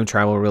 Anything time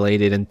travel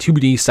related and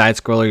 2D side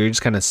scroller, you're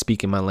just kind of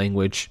speaking my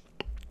language.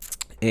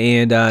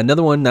 And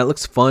another one that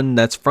looks fun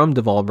that's from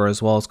Devolver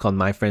as well is called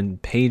My Friend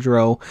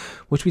Pedro,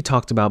 which we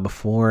talked about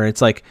before.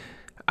 It's like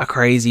a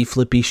crazy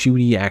flippy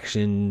shooty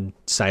action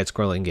side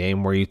scrolling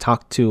game where you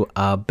talk to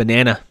a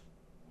banana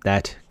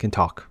that can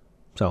talk.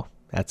 So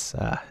that's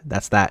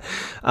that.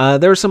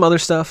 There was some other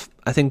stuff.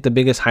 I think the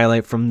biggest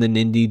highlight from the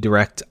Nindy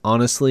Direct,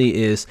 honestly,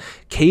 is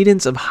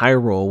Cadence of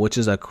Hyrule, which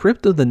is a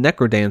Crypt of the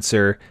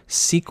Necrodancer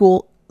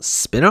sequel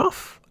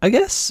spinoff, I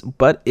guess,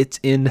 but it's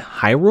in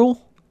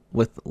Hyrule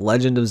with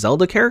Legend of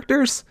Zelda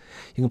characters.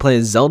 You can play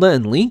as Zelda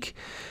and Link,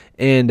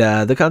 and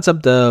the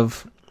concept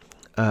of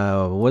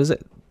what is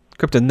it?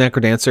 Crypt of the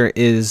Necrodancer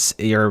is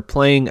you're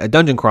playing a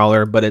dungeon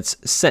crawler, but it's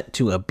set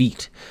to a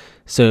beat,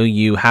 so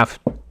you have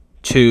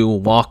to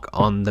walk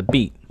on the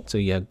beat. So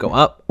you go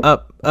up,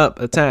 up, up,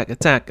 attack,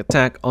 attack,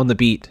 attack on the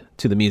beat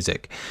to the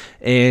music.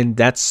 And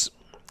that's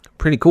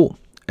pretty cool.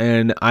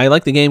 And I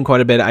like the game quite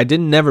a bit. I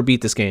never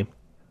beat this game,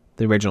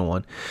 the original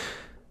one.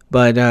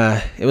 But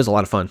it was a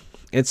lot of fun.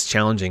 It's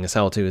challenging as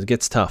hell too. It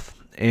gets tough.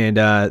 And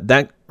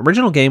that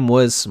original game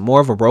was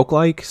more of a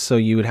roguelike. So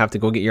you would have to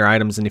go get your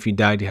items. And if you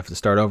died, you have to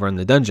start over in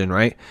the dungeon,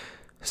 right?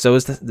 So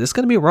is this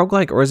going to be a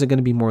roguelike, or is it going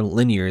to be more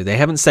linear? They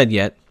haven't said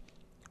yet.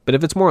 But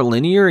if it's more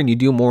linear and you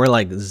do more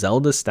like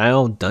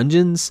Zelda-style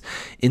dungeons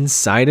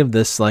inside of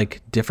this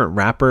like different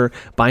wrapper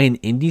by an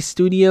indie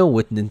studio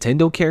with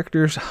Nintendo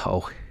characters,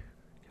 oh,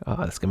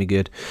 that's gonna be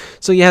good.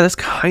 So yeah, that's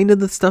kind of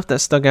the stuff that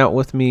stuck out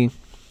with me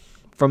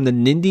from the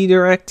Nindy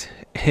Direct.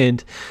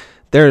 And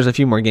there's a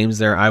few more games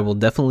there I will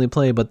definitely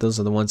play, but those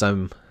are the ones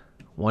I'm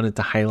wanted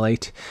to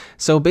highlight.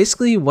 So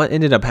basically, what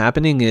ended up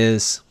happening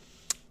is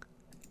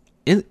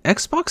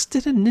Xbox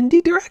did an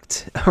Indie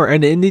Direct, or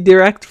an Indie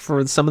Direct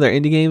for some of their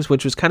indie games,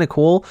 which was kind of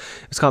cool.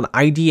 It's called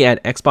ID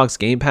at Xbox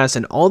Game Pass,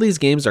 and all these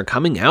games are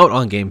coming out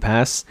on Game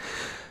Pass.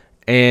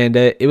 And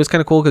it was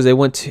kind of cool because they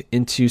went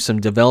into some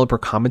developer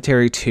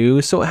commentary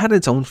too, so it had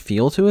its own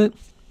feel to it.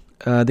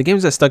 The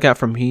games that stuck out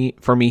for me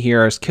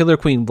here is Killer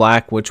Queen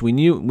Black, which we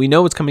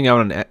know it's coming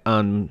out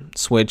on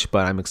Switch,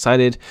 but I'm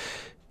excited.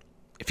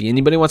 If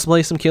anybody wants to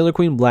play some Killer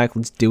Queen Black,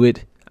 let's do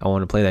it. I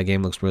want to play that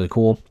game. It looks really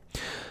cool.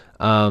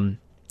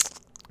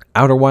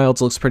 Outer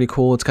Wilds looks pretty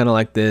cool. It's kind of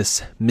like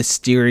this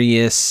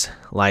mysterious,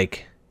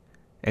 like,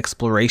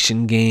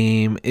 exploration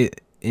game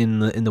in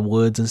the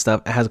woods and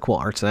stuff. It has a cool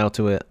art style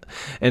to it.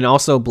 And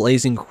also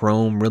Blazing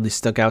Chrome really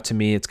stuck out to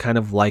me. It's kind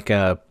of like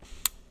I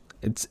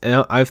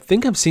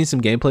think I've seen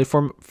some gameplay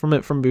from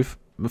it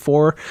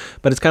before,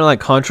 but it's kind of like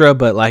Contra,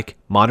 but like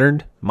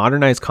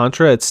modernized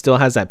Contra. It still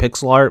has that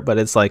pixel art, but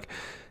it's like,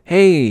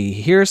 hey,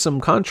 here's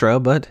some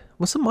Contra, but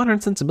with some modern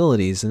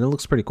sensibilities, and it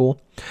looks pretty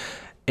cool.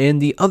 And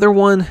the other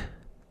one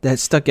that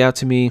stuck out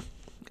to me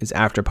is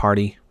After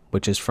Party,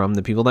 which is from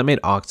the people that made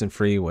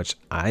Oxenfree, which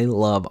I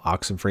love.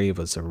 Oxenfree. It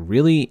was a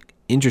really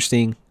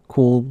interesting,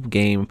 cool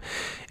game.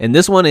 And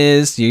this one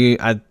is,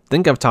 I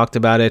think I've talked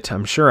about it.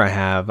 I'm sure I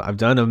have. I've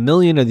done a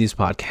million of these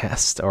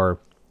podcasts, or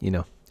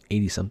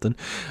 80 something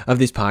of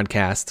these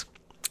podcasts.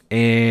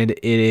 And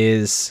it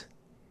is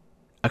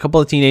a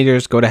couple of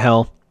teenagers go to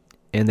hell,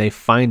 and they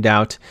find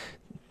out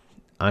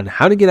on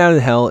how to get out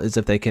of hell is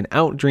if they can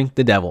outdrink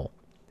the devil.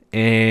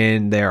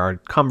 And there are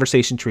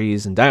conversation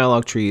trees and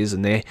dialogue trees,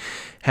 and they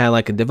had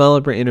like a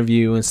developer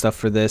interview and stuff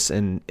for this,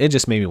 and it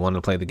just made me want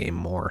to play the game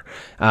more.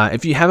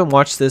 If you haven't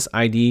watched this,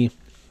 ID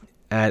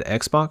at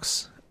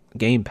Xbox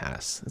Game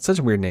Pass. It's such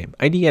a weird name.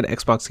 ID at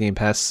Xbox Game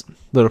Pass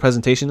little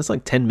presentation. It's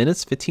like 10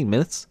 minutes, 15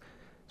 minutes.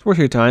 It's worth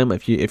your time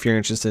if you're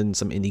interested in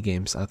some indie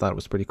games. I thought it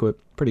was pretty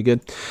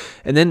good.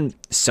 And then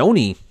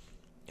Sony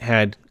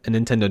had a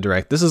Nintendo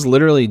Direct. This is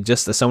literally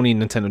just a Sony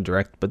Nintendo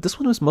Direct, but this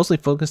one was mostly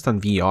focused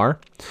on VR.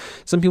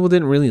 Some people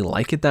didn't really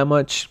like it that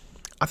much.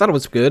 I thought it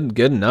was good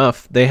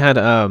enough. They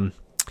had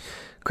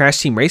Crash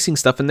Team Racing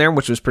stuff in there,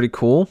 which was pretty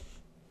cool.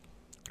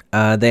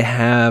 They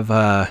have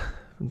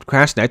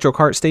Crash Nitro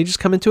Kart stages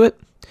come into it.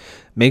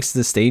 Makes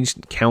the stage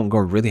count go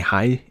really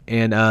high.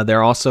 And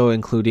they're also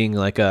including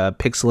like a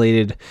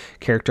pixelated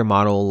character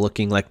model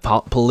looking like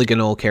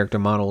polygonal character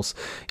models,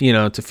 you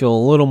know, to feel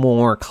a little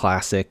more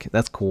classic.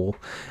 That's cool.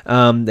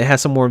 They had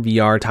some more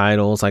VR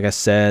titles, like I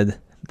said.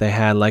 They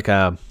had like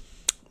a,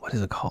 what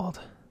is it called?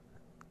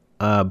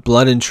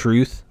 Blood and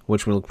Truth,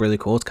 which would look really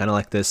cool. It's kind of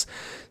like this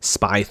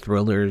spy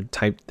thriller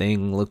type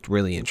thing. Looked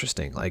really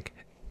interesting. Like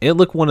it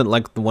looked one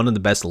of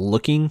the best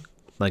looking,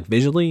 like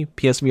visually,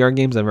 PSVR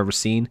games I've ever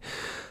seen.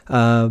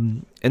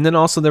 And then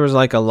also there was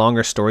like a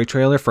longer story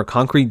trailer for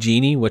Concrete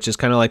Genie, which is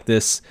kind of like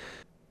this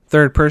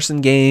third person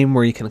game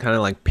where you can kind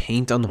of like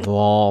paint on the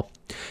wall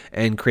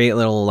and create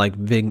little like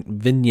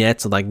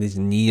vignettes of like these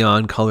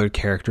neon colored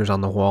characters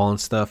on the wall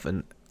and stuff.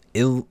 And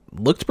it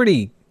looked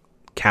pretty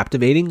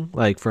captivating,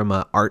 like from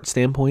an art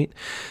standpoint.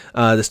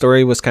 The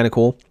story was kind of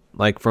cool.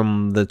 Like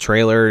from the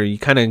trailer, you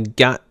kind of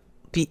got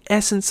the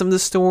essence of the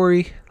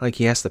story. Like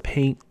he has to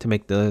paint to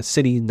make the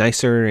city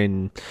nicer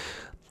and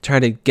try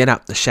to get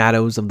out the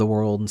shadows of the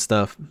world and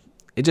stuff.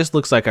 It just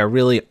looks like a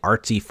really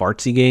artsy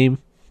fartsy game,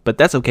 but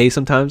that's okay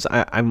sometimes.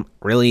 I'm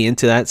really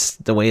into that,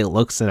 the way it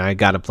looks, and I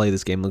gotta play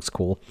this game. It looks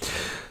cool.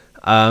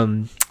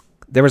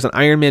 There was an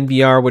Iron Man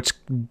VR, which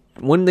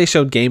when they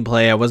showed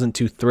gameplay, I wasn't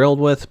too thrilled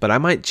with, but I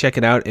might check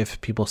it out if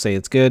people say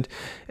it's good.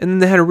 And then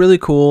they had a really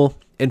cool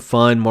and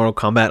fun Mortal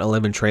Kombat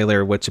 11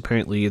 trailer, which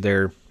apparently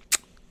they're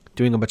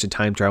doing a bunch of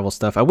time travel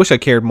stuff. I wish I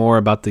cared more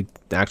about the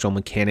actual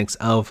mechanics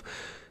of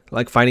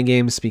like fighting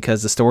games,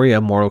 because the story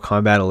of Mortal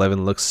Kombat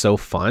 11 looks so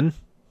fun.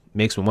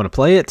 Makes me want to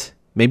play it.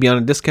 Maybe on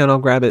a discount I'll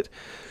grab it.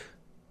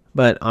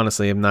 But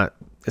honestly,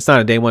 it's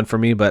not a day one for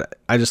me, but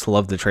I just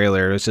love the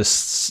trailer. It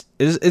just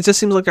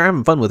seems like they're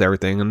having fun with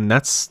everything, and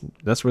that's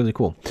really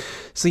cool.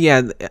 So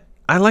yeah,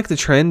 I like the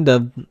trend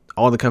of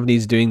all the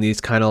companies doing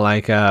these kind of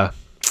like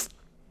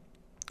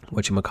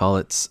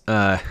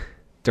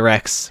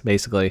directs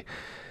basically.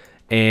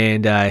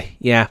 And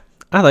yeah,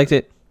 I liked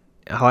it.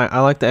 I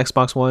like the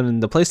Xbox One,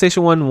 and the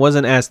PlayStation One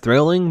wasn't as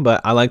thrilling, but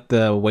I like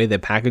the way they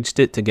packaged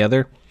it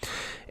together,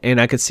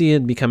 and I could see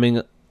it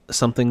becoming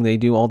something they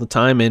do all the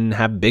time and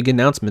have big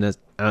announcements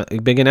out,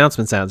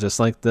 just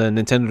like the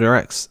Nintendo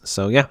Directs.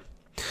 So yeah.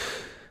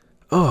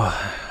 Oh,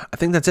 I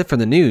think that's it for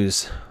the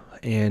news,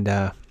 and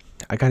I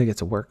gotta get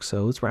to work,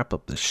 so let's wrap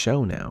up the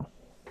show now.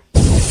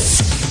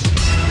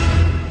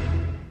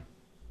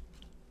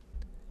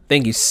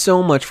 Thank you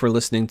so much for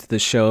listening to the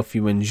show. If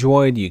you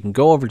enjoyed, you can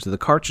go over to the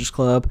Cartridge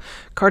Club,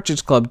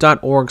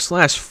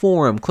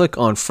 cartridgeclub.org/forum. Click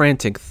on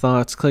Frantic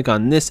Thoughts. Click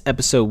on this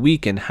episode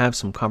week and have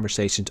some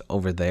conversations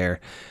over there.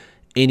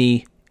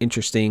 Any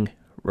interesting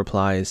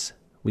replies,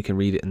 we can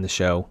read it in the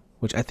show,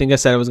 which I think I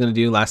said I was going to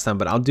do last time,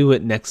 but I'll do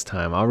it next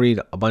time. I'll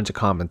read a bunch of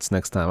comments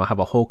next time. I'll have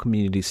a whole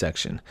community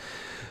section.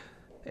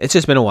 It's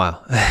just been a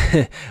while.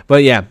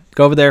 But yeah,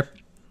 go over there.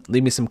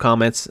 Leave me some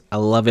comments. I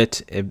love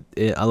it.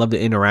 I love the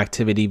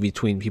interactivity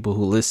between people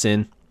who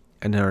listen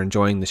and are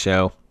enjoying the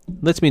show.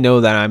 It lets me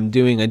know that I'm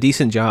doing a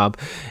decent job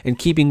in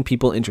keeping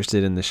people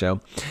interested in the show.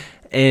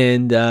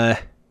 And I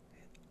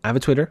have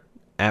a Twitter,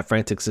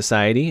 @Frantic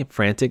Society.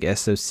 Frantic,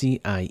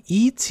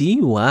 SOCIETY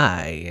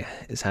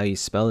is how you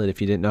spell it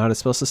if you didn't know how to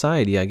spell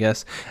society, I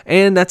guess.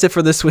 And that's it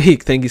for this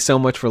week. Thank you so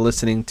much for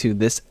listening to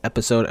this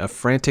episode of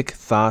Frantic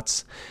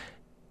Thoughts.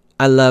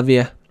 I love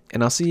you,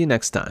 and I'll see you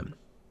next time.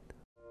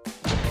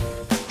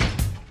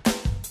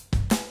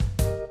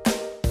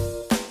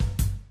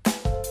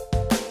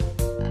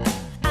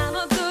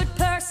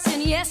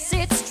 Yes,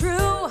 it's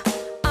true.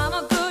 I'm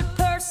a good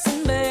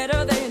person,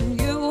 better than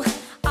you.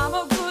 I'm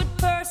a good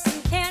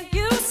person, can't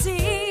you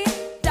see?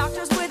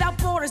 Doctors Without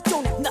Borders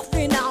don't have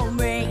nothing on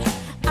me.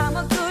 I'm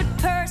a good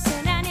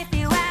person, and if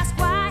you ask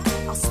why,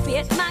 I'll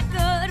spit my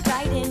good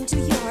right into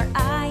your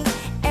eye.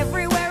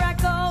 Everywhere I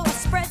go, I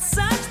spread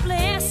such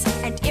bliss.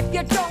 And if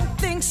you don't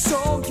think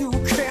so, you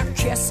can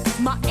kiss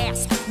my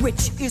ass,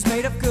 which is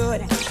made of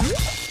good.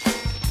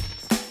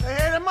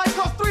 Hey, that might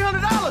cost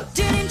 $300.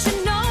 Didn't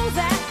you know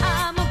that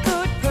I'm a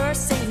good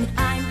person?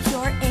 I'm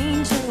pure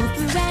angel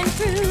through and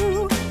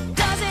through.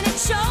 Doesn't it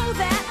show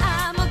that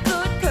I'm a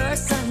good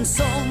person?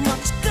 So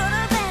much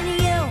gooder than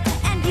you,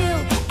 and you,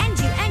 and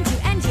you, and you,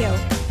 and you.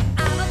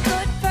 I'm a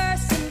good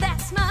person,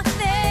 that's my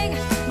thing.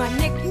 My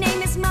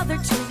nickname is Mother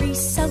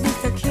Teresa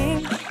Luther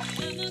King.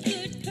 I'm a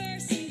good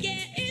person,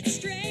 get it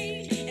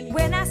straight. And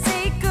when I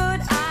say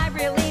good, I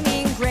really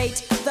mean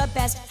great. The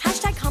best,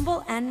 hashtag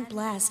humble and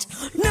blessed.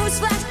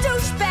 Newsflash,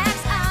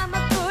 douchebags, I'm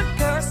a good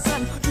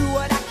person. Do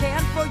what I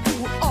can for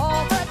you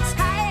all the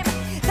time.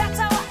 That's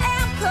how I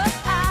am, 'cause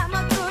I'm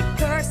a good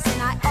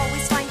person. I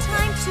always find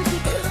time to be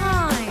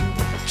kind.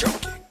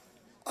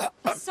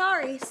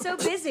 Sorry, so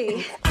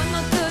busy. I'm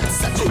a good,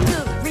 such a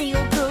good,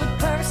 real good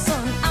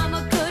person. I'm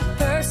a good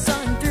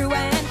person through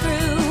and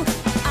through.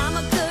 I'm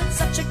a good,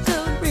 such a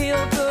good,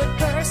 real good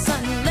person.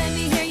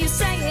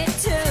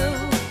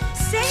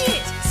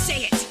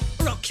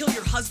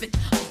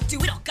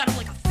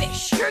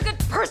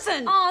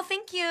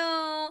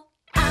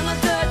 I'm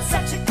a good,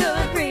 such a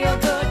good, real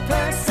good